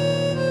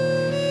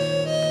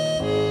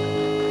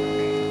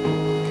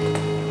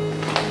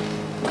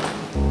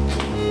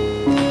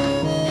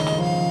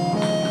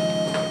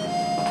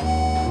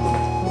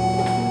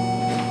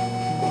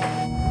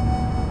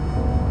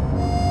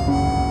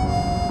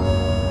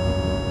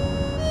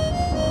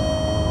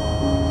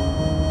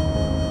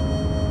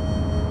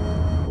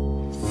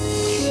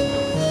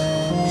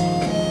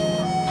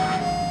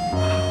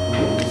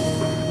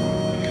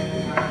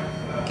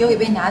给我一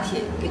杯拿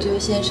铁，给这位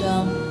先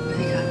生一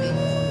杯咖啡。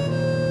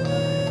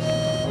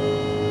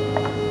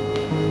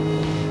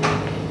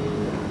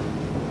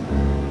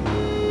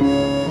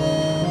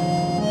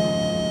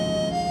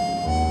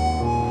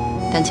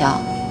丹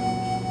乔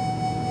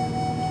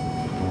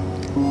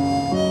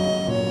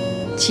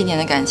，7年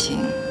的感情，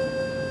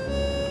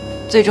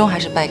最终还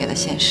是败给了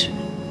现实。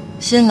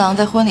新郎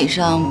在婚礼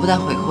上不但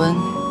悔婚，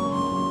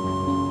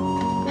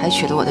还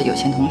娶了我的有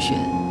钱同学。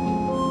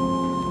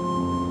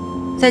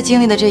在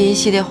经历了这一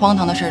系列荒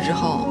唐的事之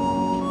后，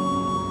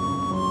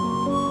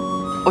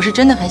我是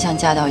真的很想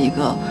嫁到一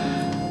个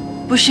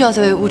不需要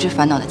再为物质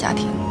烦恼的家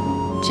庭。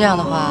这样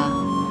的话，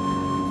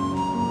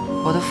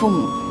我的父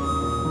母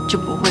就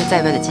不会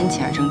再为了金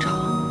钱而争吵，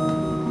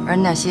而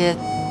那些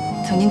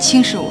曾经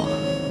轻视我、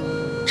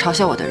嘲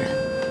笑我的人，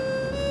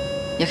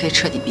也可以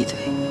彻底闭嘴。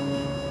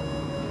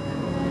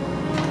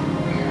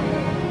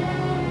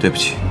对不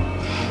起。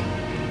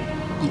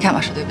你干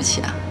嘛说对不起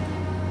啊？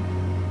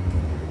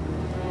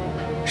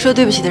说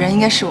对不起的人应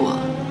该是我。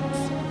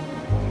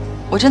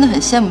我真的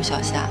很羡慕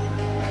小夏，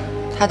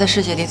她的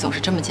世界里总是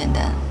这么简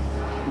单，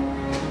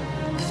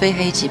非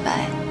黑即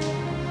白。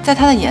在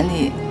她的眼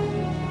里，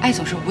爱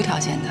总是无条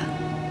件的。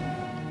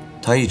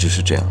他一直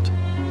是这样的。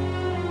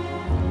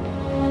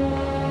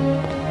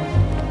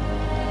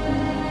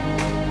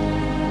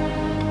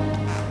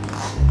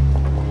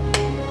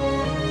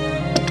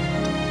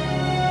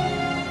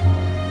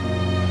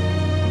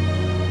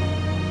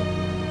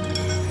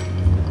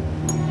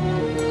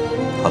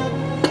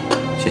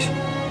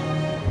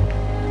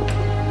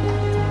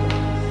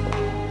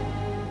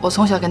我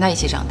从小跟他一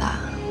起长大，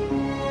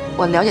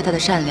我了解他的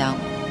善良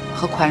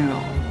和宽容。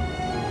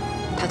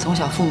他从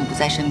小父母不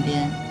在身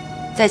边，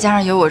再加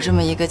上有我这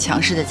么一个强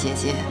势的姐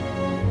姐，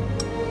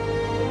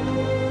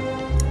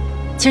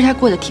其实他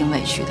过得挺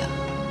委屈的。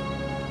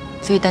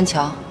所以丹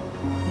乔，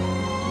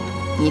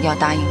你一定要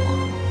答应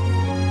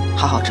我，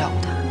好好照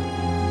顾他。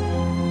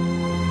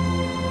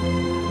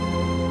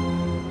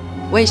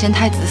我以前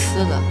太自私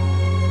了，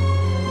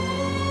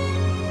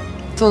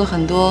做了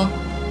很多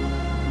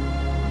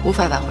无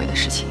法挽回的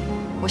事情。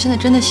我现在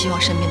真的希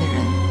望身边的人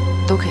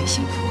都可以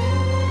幸福。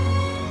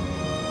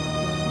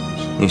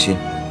宁心，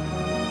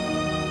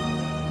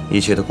一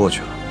切都过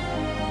去了，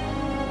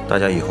大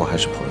家以后还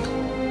是朋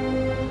友。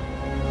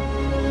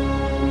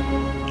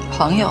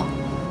朋友。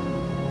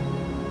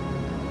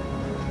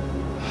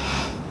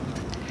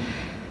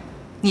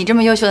你这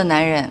么优秀的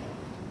男人，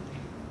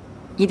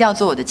一定要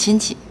做我的亲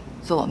戚，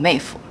做我妹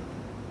夫。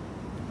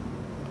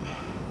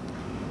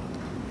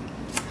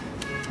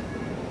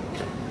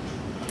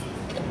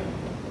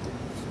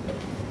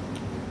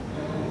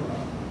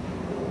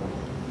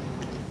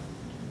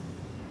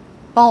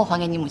帮我还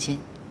给你母亲。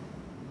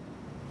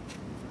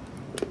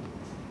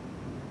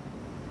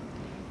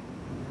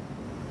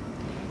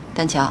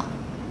丹乔，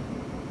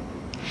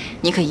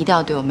你可一定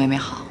要对我妹妹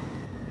好，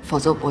否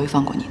则我不会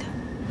放过你的。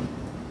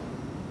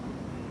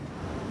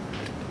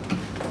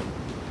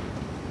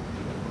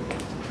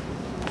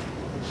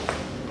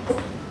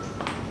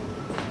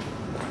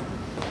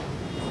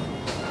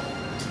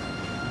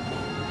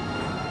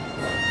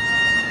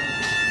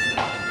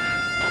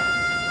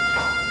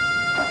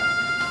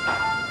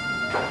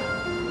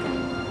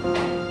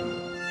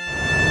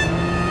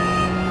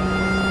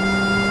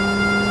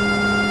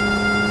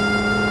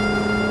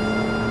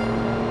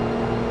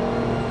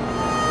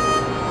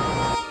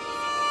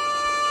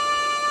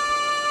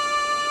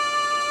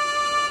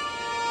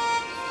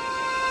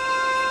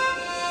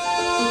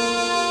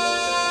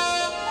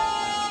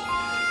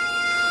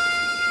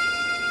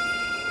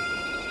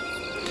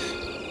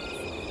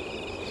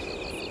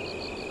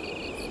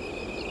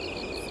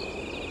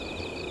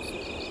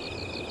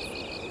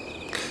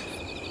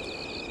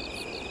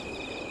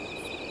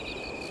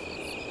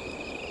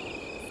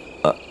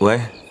喂，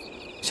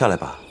下来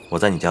吧，我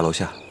在你家楼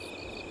下。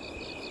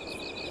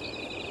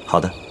好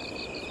的。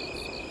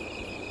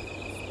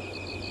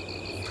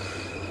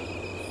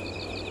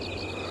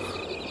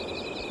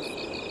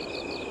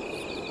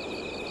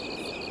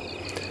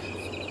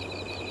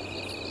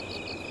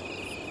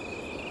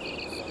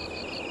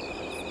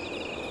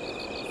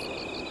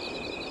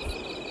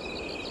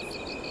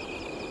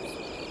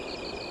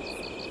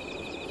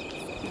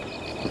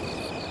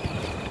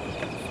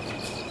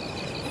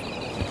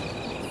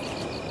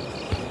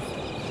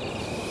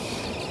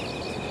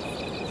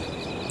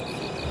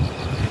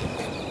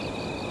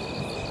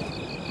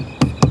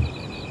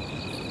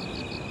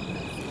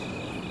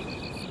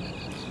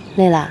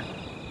累了？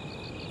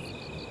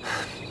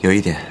有一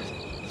点。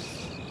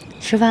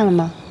吃饭了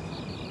吗？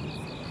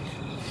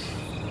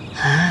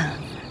啊，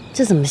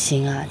这怎么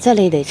行啊？再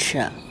累也得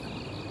吃。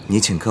你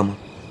请客吗？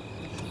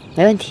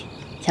没问题。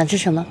想吃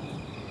什么？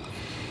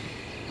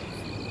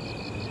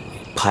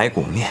排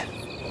骨面。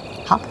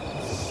好。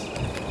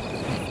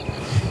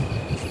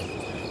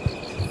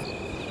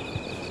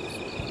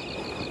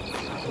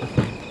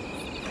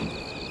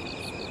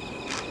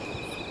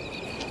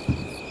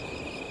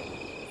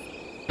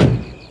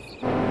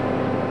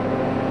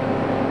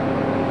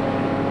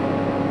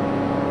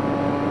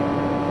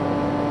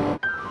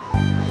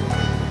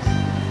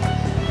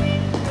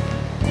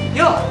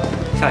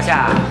小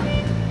夏，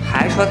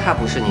还说他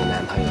不是你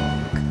男朋友，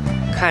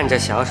看着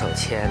小手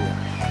牵的，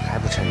还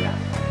不承认？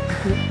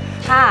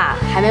他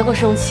还没过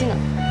试用期呢。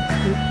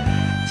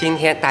今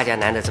天大家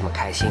难得这么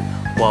开心，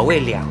我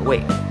为2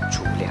位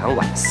煮2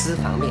碗私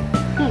房面。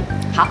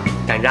好，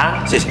等着。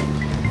谢谢。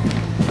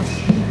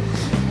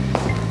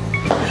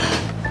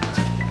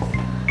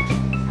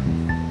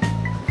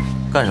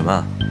干什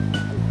么？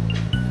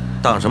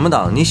挡什么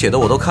挡？你写的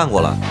我都看过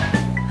了。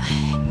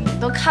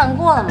都看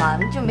过了嘛，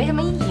就没什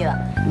么意义了。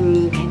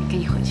你赶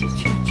紧回去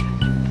去。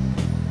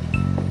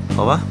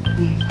好吧。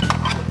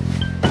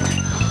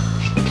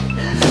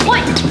喂！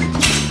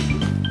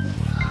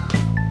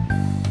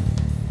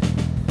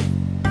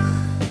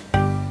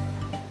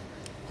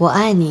我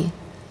爱你，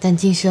但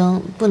今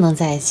生不能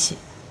在一起。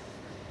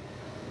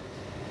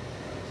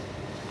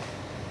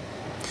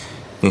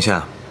宁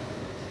夏，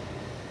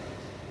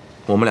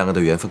我们2个的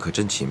缘分可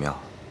真奇妙，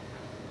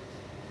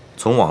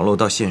从网络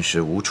到现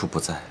实无处不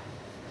在。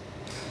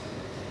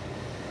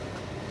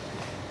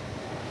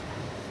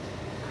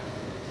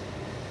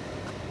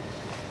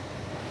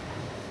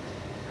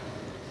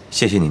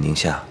谢谢你，宁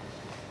夏，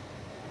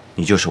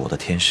你就是我的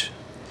天使。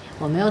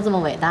我没有这么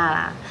伟大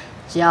啦，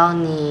只要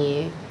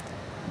你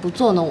不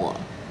作弄我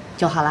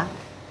就好啦。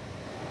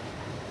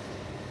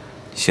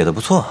写的不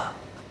错啊。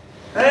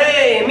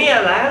哎，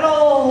面来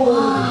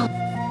喽！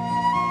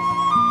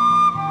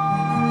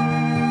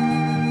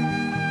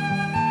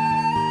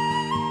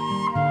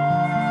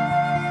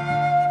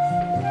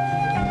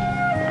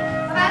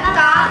拜拜，大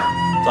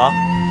早。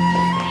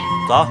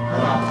走。走。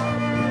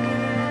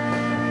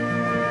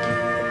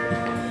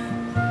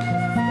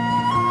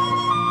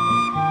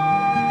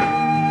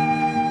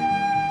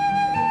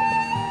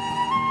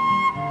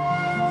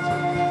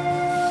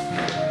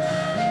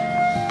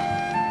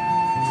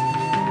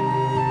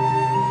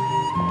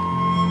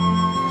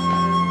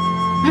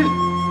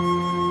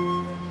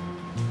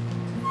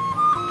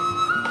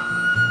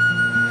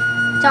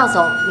赵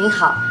总您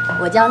好，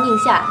我叫宁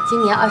夏，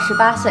今年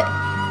28岁，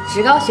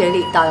职高学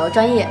历，导游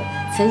专业，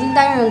曾经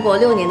担任过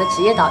6年的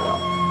职业导游。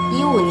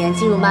15年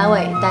进入麦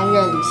味担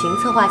任旅行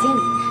策划经理，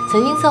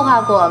曾经策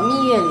划过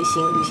蜜月旅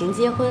行、旅行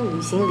结婚、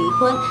旅行离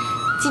婚、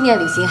纪念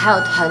旅行，还有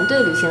团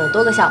队旅行的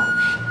多个项目。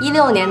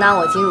16年呢，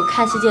我进入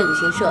看世界旅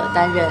行社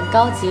担任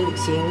高级旅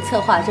行策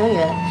划专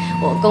员，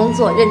我工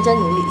作认真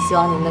努力，希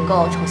望您能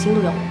够重新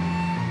录用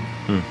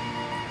我。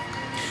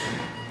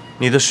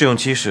你的试用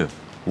期是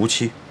无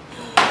期。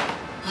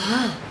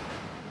啊！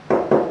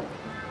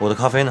我的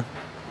咖啡呢？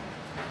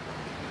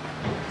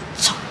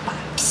臭八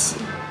屁！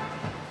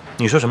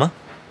你说什么？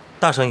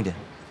大声一点。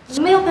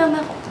没有。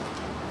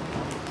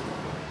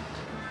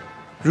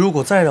如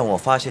果再让我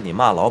发现你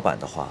骂老板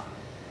的话，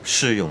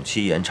试用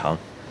期延长。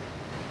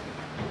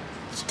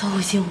都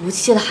已经无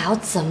期了，还要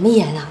怎么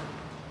延啊？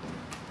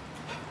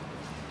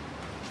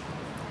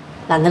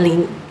懒得理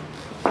你。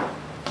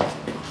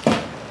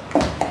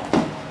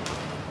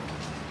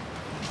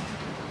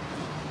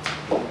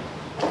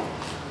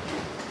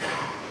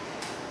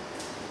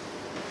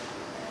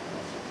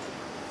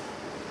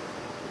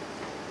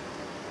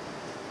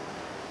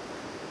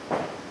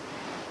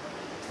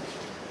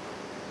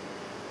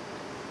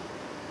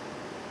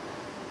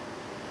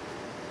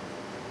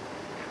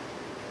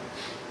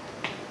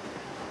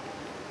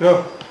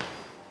哟，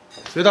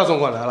隋大总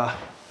管来了，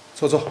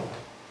坐。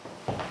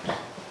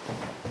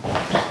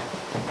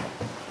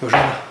有事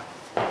吗？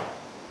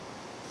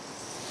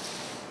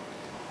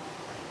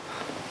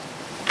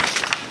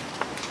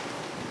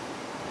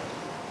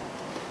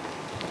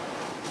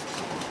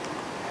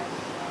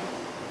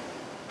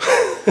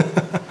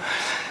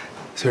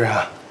虽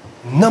然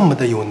那么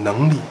的有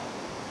能力，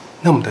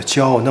那么的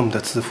骄傲，那么的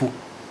自负，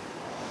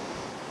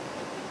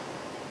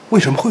为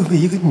什么会为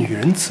一个女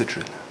人辞职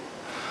呢？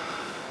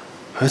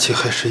而且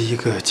还是一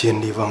个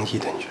见利忘义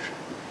的女人，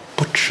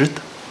不值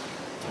得。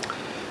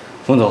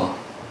冯总，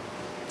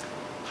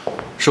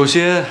首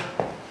先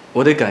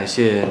我得感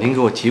谢您给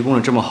我提供了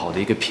这么好的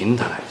一个平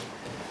台，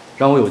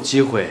让我有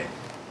机会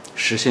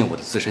实现我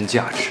的自身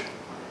价值。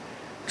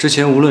之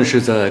前无论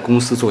是在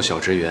公司做小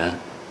职员，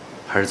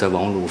还是在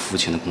王路父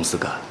亲的公司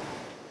干，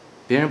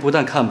别人不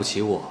但看不起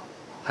我，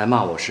还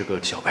骂我是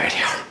个小白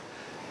脸儿。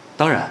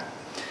当然，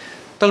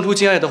当初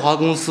进爱德华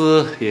公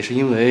司也是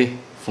因为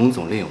冯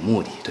总另有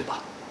目的，对吧？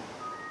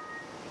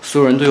所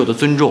有人对我的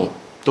尊重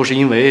都是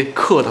因为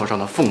客套上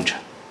的奉承。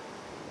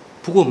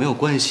不过没有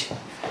关系，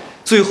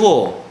最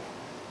后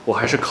我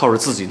还是靠着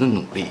自己的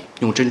努力，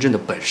用真正的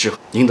本事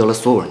赢得了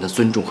所有人的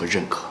尊重和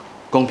认可。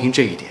光凭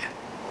这一点，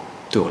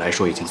对我来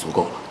说已经足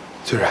够了。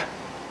虽然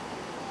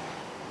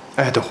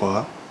爱德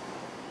华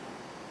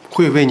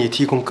会为你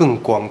提供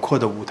更广阔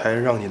的舞台，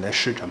让你来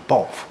施展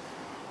抱负，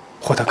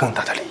获得更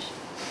大的利益。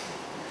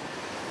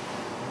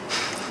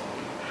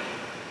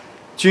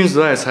君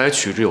子爱财，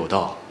取之有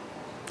道。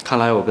看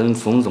来我跟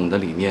冯总的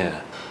理念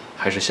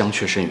还是相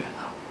去甚远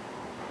啊。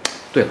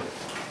对了，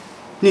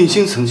宁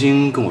馨曾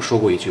经跟我说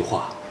过一句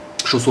话，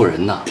说做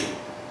人呐，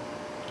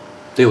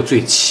得有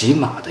最起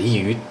码的义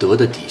与德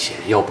的底线，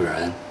要不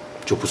然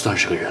就不算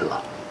是个人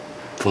了。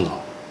冯总，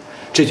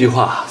这句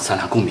话咱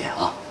俩共勉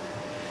啊。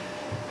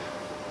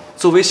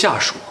作为下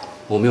属，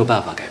我没有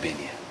办法改变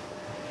您，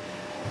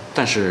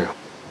但是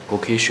我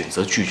可以选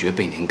择拒绝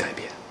被您改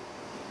变。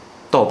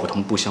道不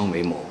同不相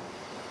为谋，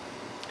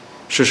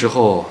是时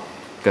候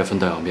该分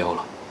道扬镳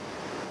了。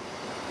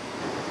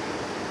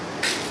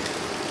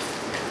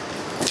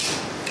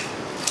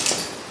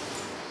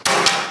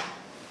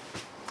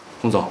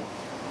冯总，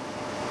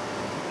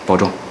保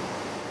重。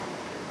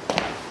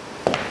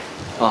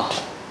啊，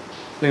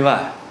另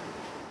外，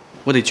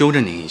我得纠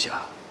正您一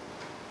下，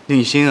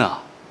宁馨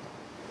啊，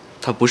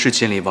她不是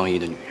见利忘义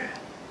的女人，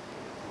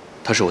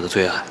她是我的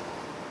最爱，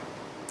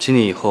请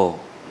你以后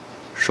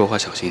说话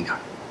小心一点。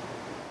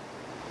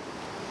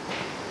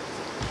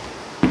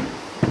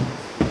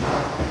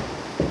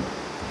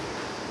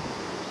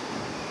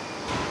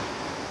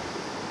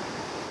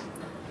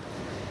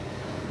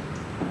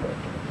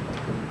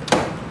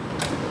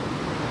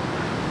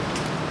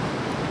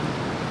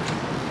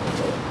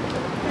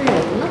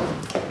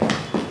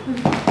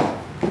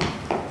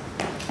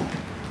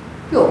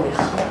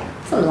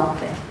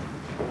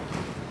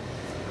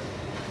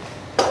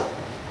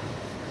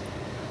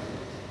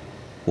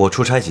我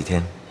出差几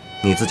天，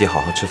你自己好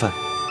好吃饭。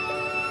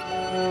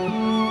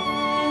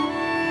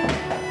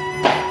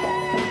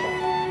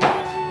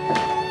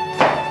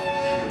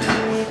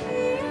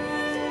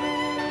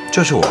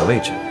这是我的位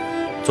置，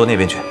坐那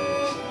边去。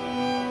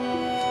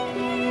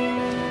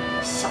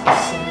小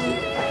心眼，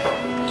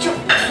就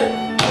不错。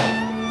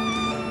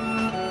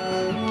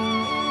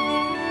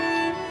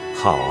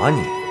好啊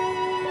你，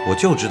我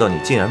就知道你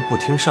竟然不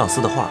听上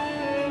司的话，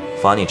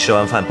罚你吃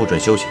完饭不准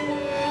休息。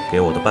给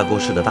我的办公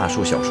室的大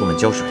树、小树们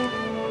浇水。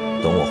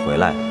等我回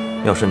来，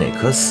要是哪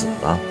棵死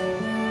了，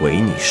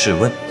唯你是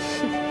问。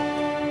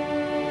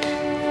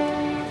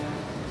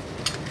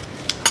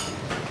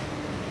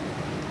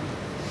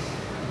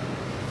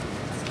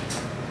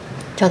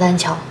赵丹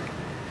乔，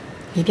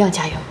一定要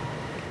加油！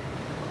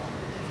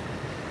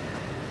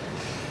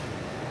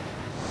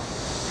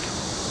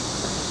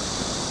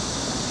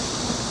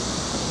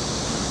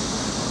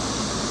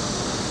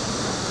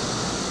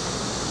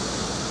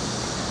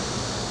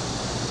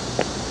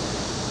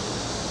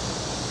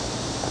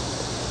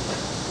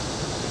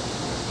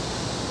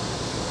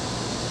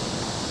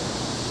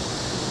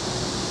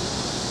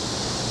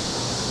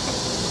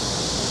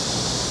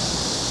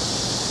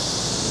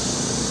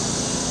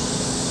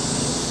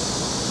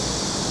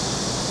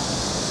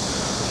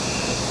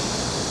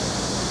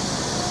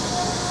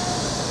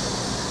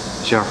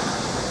仙儿，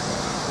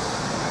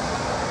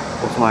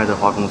我从爱德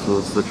华公司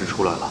辞职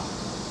出来了，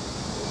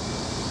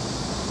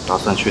打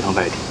算去趟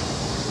外地。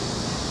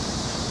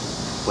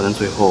我能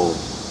最后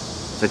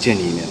再见你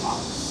一面吗？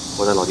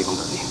我在老地方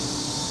等你。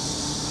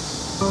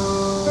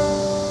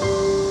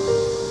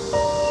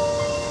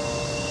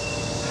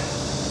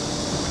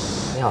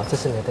你好，这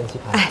是你的登记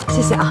牌。哎，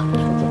谢谢啊。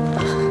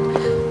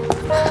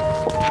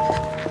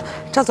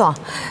赵总，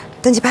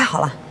登记牌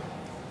好了。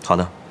好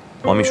的，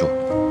王秘书，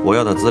我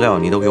要的资料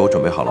你都给我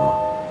准备好了吗？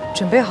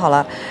准备好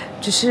了，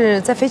只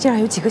是在飞机上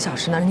有几个小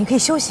时呢，你可以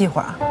休息一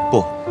会儿啊。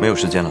不，没有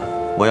时间了，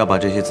我要把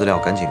这些资料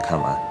赶紧看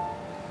完。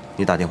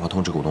你打电话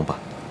通知股东吧。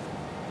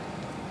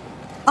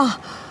啊，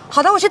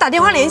好的，我去打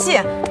电话联系。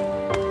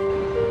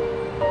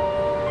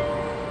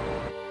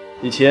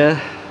以前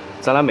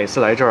咱俩每次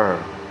来这儿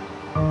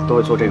都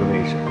会坐这个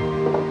位置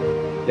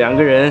，2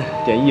个人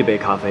点1杯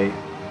咖啡，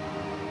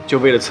就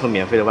为了蹭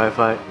免费的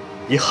WiFi，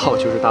 一耗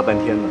就是大半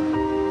天呢。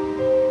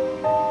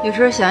有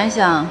时候想一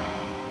想，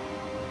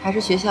还是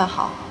学校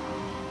好，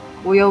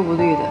无忧无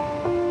虑的。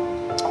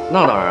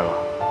那当然了。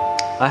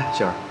哎，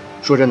仙儿，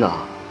说真的啊，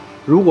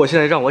如果现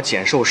在让我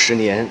减寿10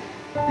年，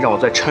让我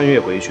再穿越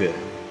回去，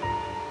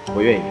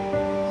我愿意。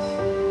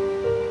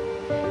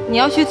你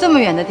要去这么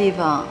远的地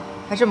方，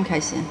还这么开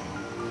心？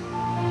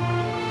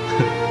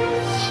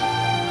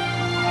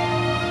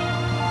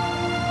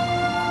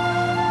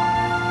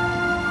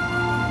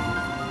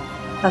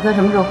打算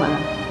什么时候回来？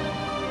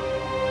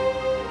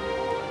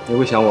你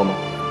会想我吗？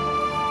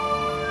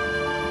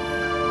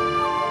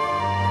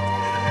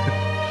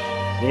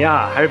你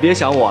呀，还是别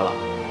想我了。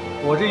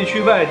我这一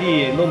去外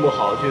地，弄不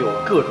好就有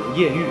各种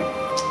艳遇。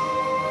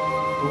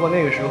不过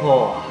那个时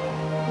候，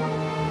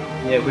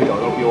你也会找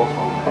到比我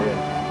好的男人，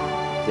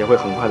也会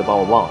很快的把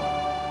我忘了。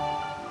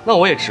那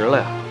我也值了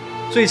呀，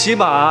最起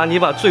码你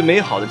把最美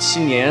好的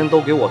7年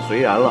都给我随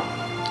燃了，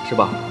是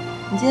吧？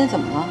你今天怎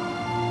么了？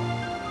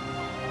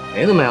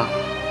没怎么呀。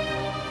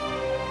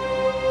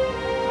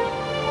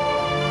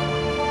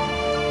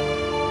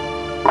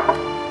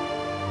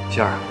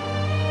仙儿，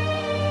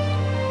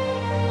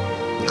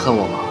你恨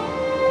我吗？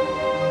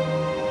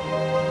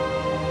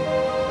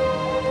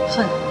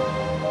恨，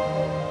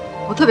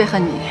我特别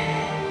恨你。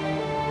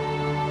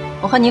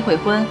我恨你悔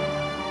婚，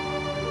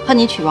恨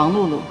你娶王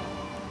露露，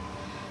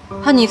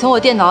恨你从我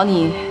电脑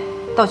里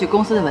盗取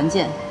公司的文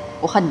件，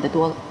我恨你的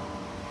多了。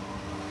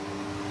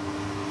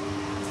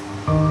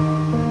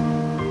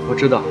我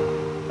知道，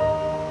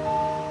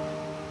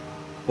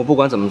我不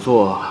管怎么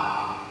做，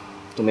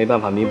都没办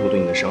法弥补对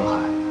你的伤害。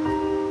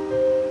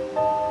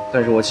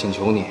但是我请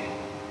求你，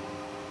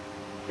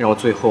让我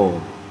最后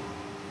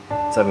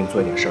再为你做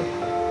一点事儿，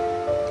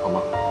好吗？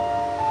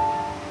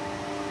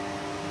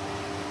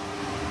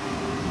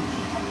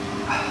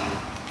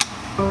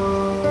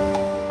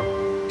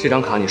这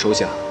张卡你收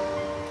下，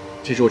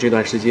这是我这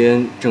段时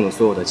间挣的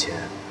所有的钱，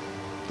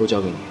都交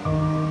给你。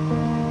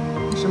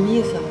你什么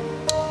意思啊？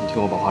你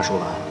听我把话说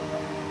完。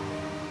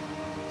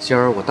仙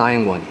儿，我答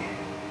应过你，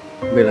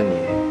为了你，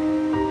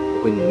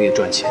我会努力的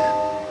赚钱，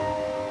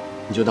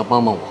你就当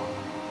帮帮我。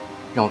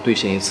让我兑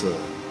现一次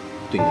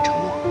对你的承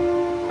诺，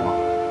好吗？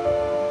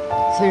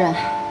虽然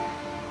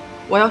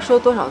我要说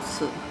多少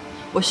次，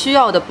我需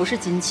要的不是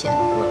金钱。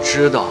我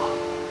知道，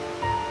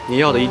你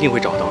要的一定会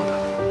找到的，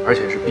而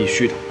且是必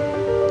须的。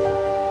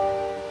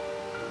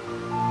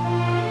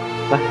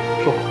来，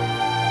说话。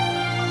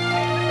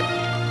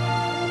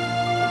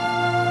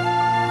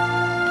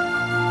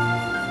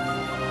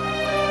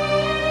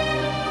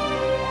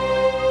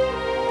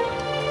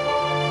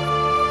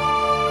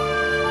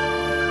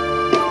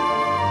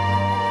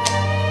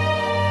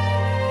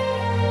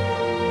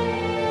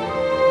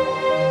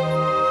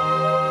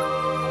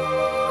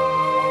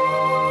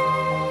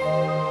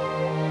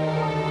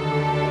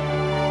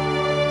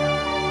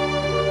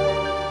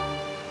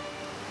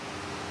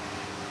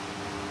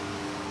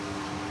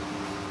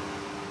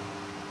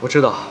我知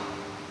道，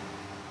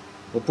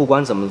我不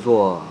管怎么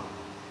做，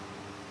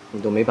你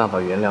都没办法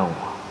原谅我。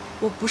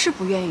我不是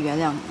不愿意原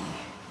谅你，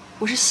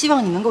我是希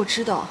望你能够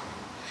知道，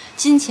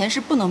金钱是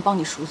不能帮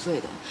你赎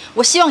罪的。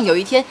我希望有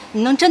一天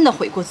你能真的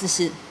悔过自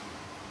新。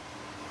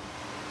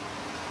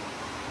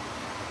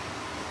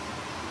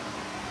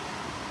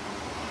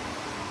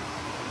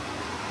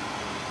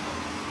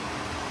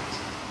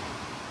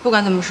不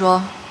管怎么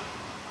说，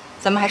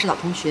咱们还是老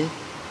同学。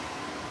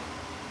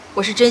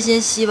我是真心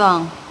希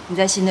望你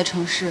在新的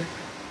城市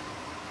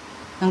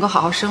能够好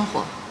好生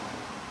活，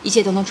一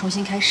切都能重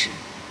新开始。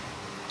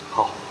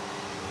好。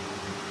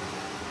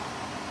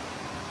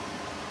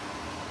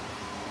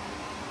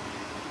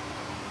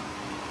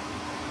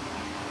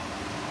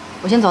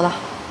我先走了。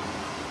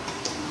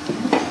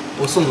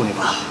我送送你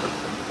吧。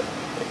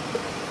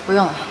不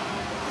用了。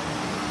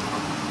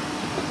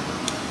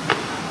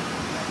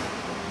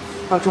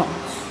保重。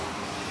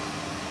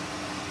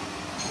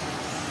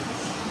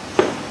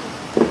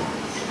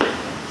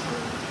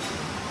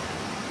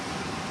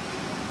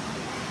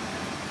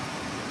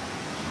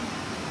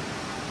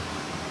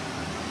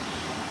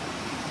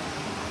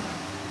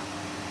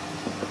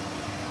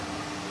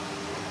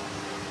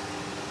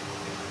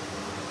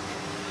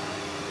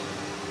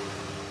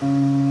冯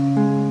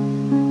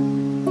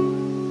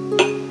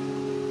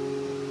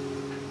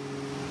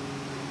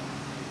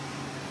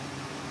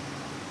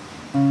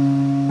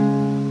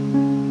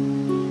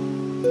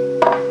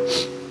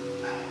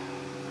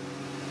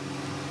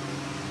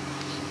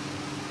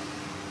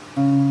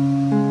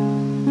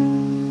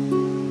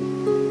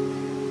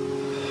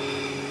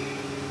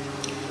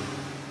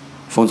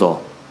总，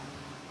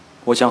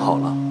我想好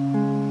了，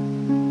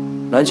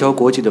蓝桥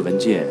国际的文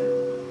件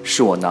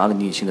是我拿了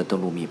宁信的登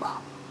录密码，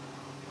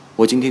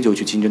我今天就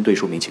去经侦队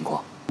说明情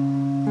况。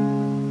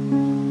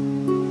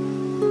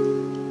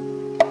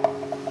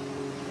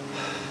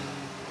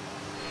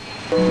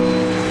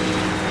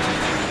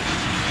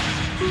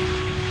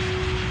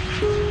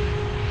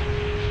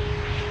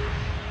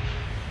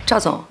赵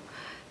总，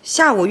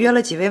下午约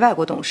了几位外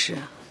国董事，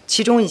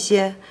其中一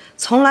些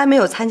从来没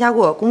有参加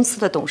过公司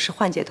的董事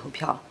换届投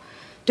票。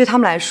对他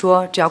们来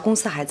说，只要公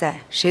司还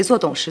在，谁做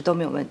董事都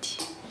没有问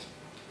题。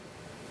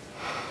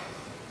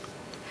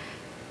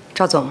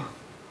赵总，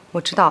我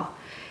知道，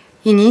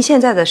以您现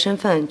在的身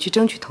份去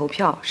争取投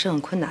票是很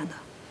困难的，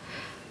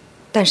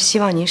但是希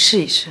望您试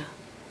一试。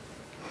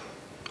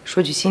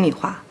说句心里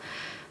话，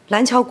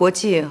蓝桥国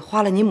际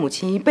花了您母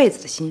亲一辈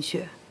子的心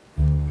血，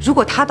如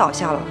果她倒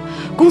下了，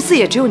公司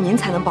也只有您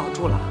才能保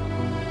住了。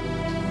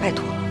拜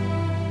托了。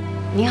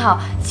您好，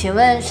请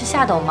问是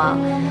夏董吗？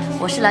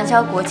我是蓝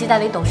桥国际代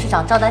理董事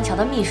长赵丹桥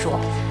的秘书。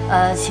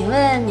请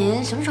问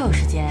您什么时候有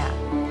时间呀？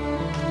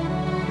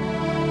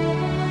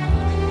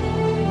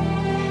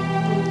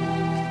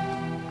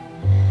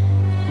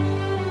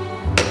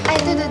哎，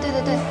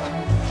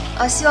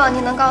对，希望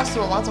您能告诉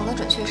我王总的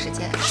准确时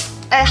间。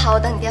哎，好，我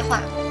等你电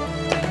话。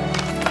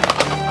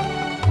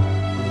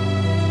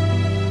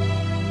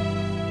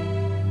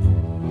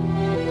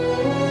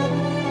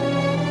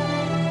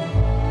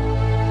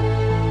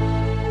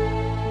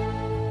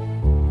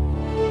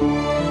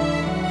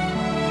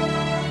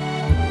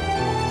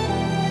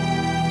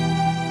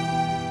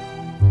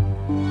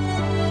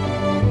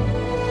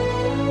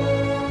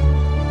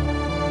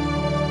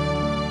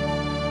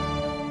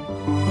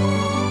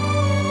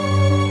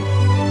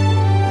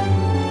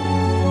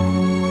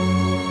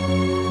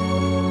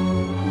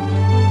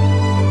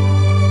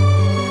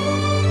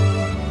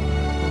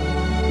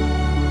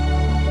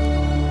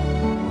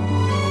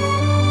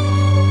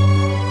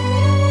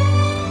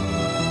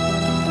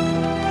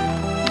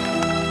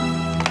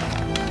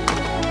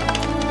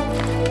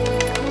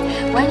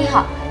喂，你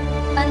好，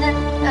那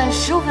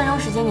15分钟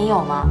时间您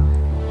有吗？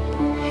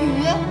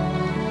预约？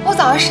我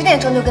早上10点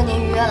钟就跟您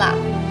预约了。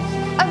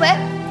哎，喂。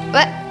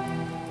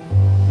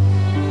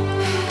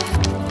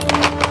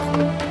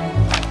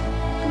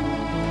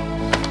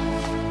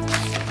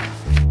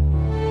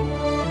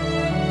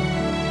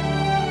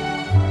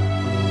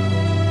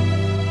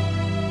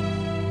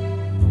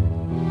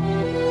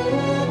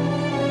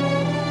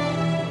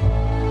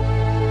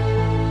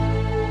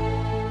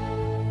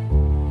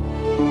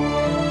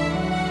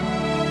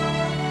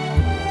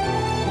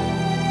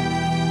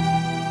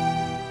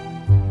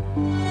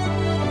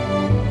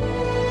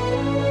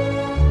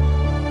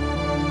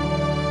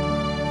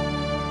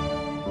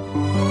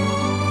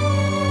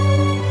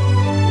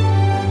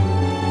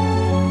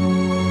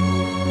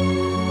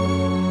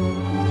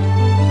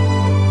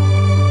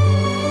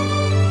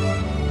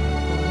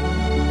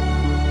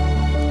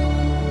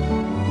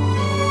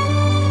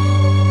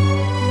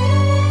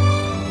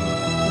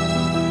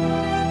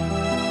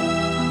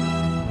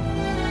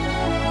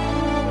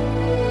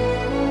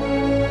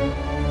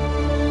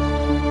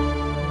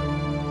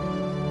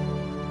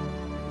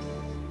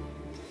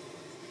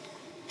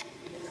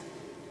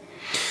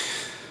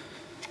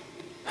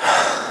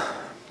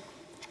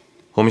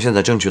我们现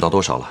在争取到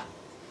多少了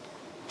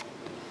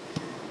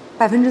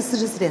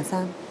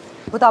？44.3%，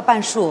不到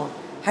半数，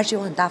还是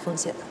有很大风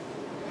险的。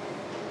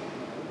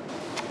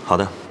好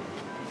的，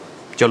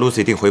叫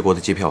Lucy 订回国的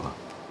机票吧。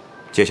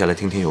接下来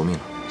听天由命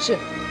了。是。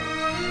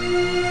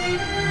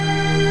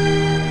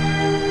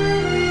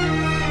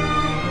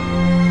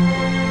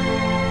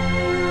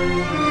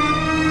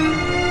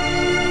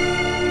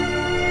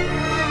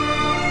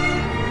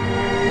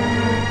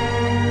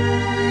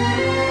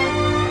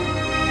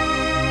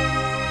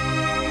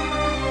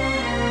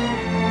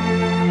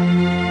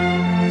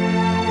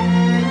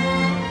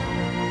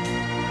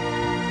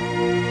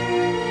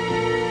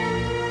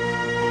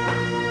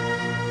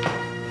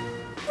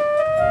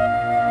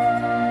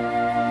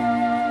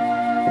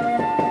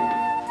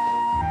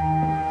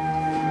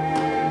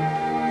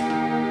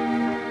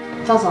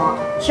赵总，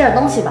吃点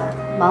东西吧，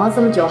忙了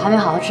这么久还没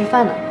好好吃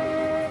饭呢。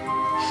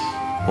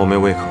我没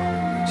胃口，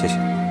谢谢。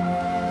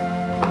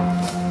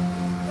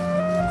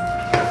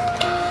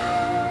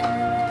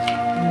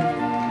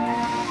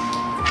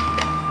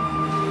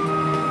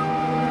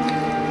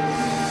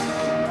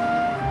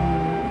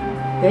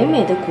北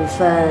美的股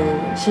份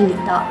是你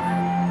的，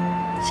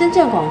深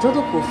圳、广州的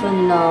股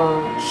份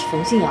呢是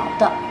冯信尧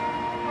的，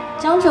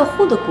江浙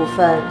沪的股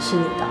份是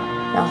你的，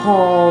然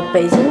后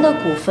北京的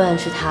股份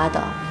是他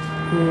的。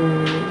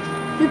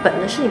日本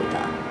的是你的，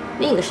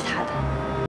另一个是他的。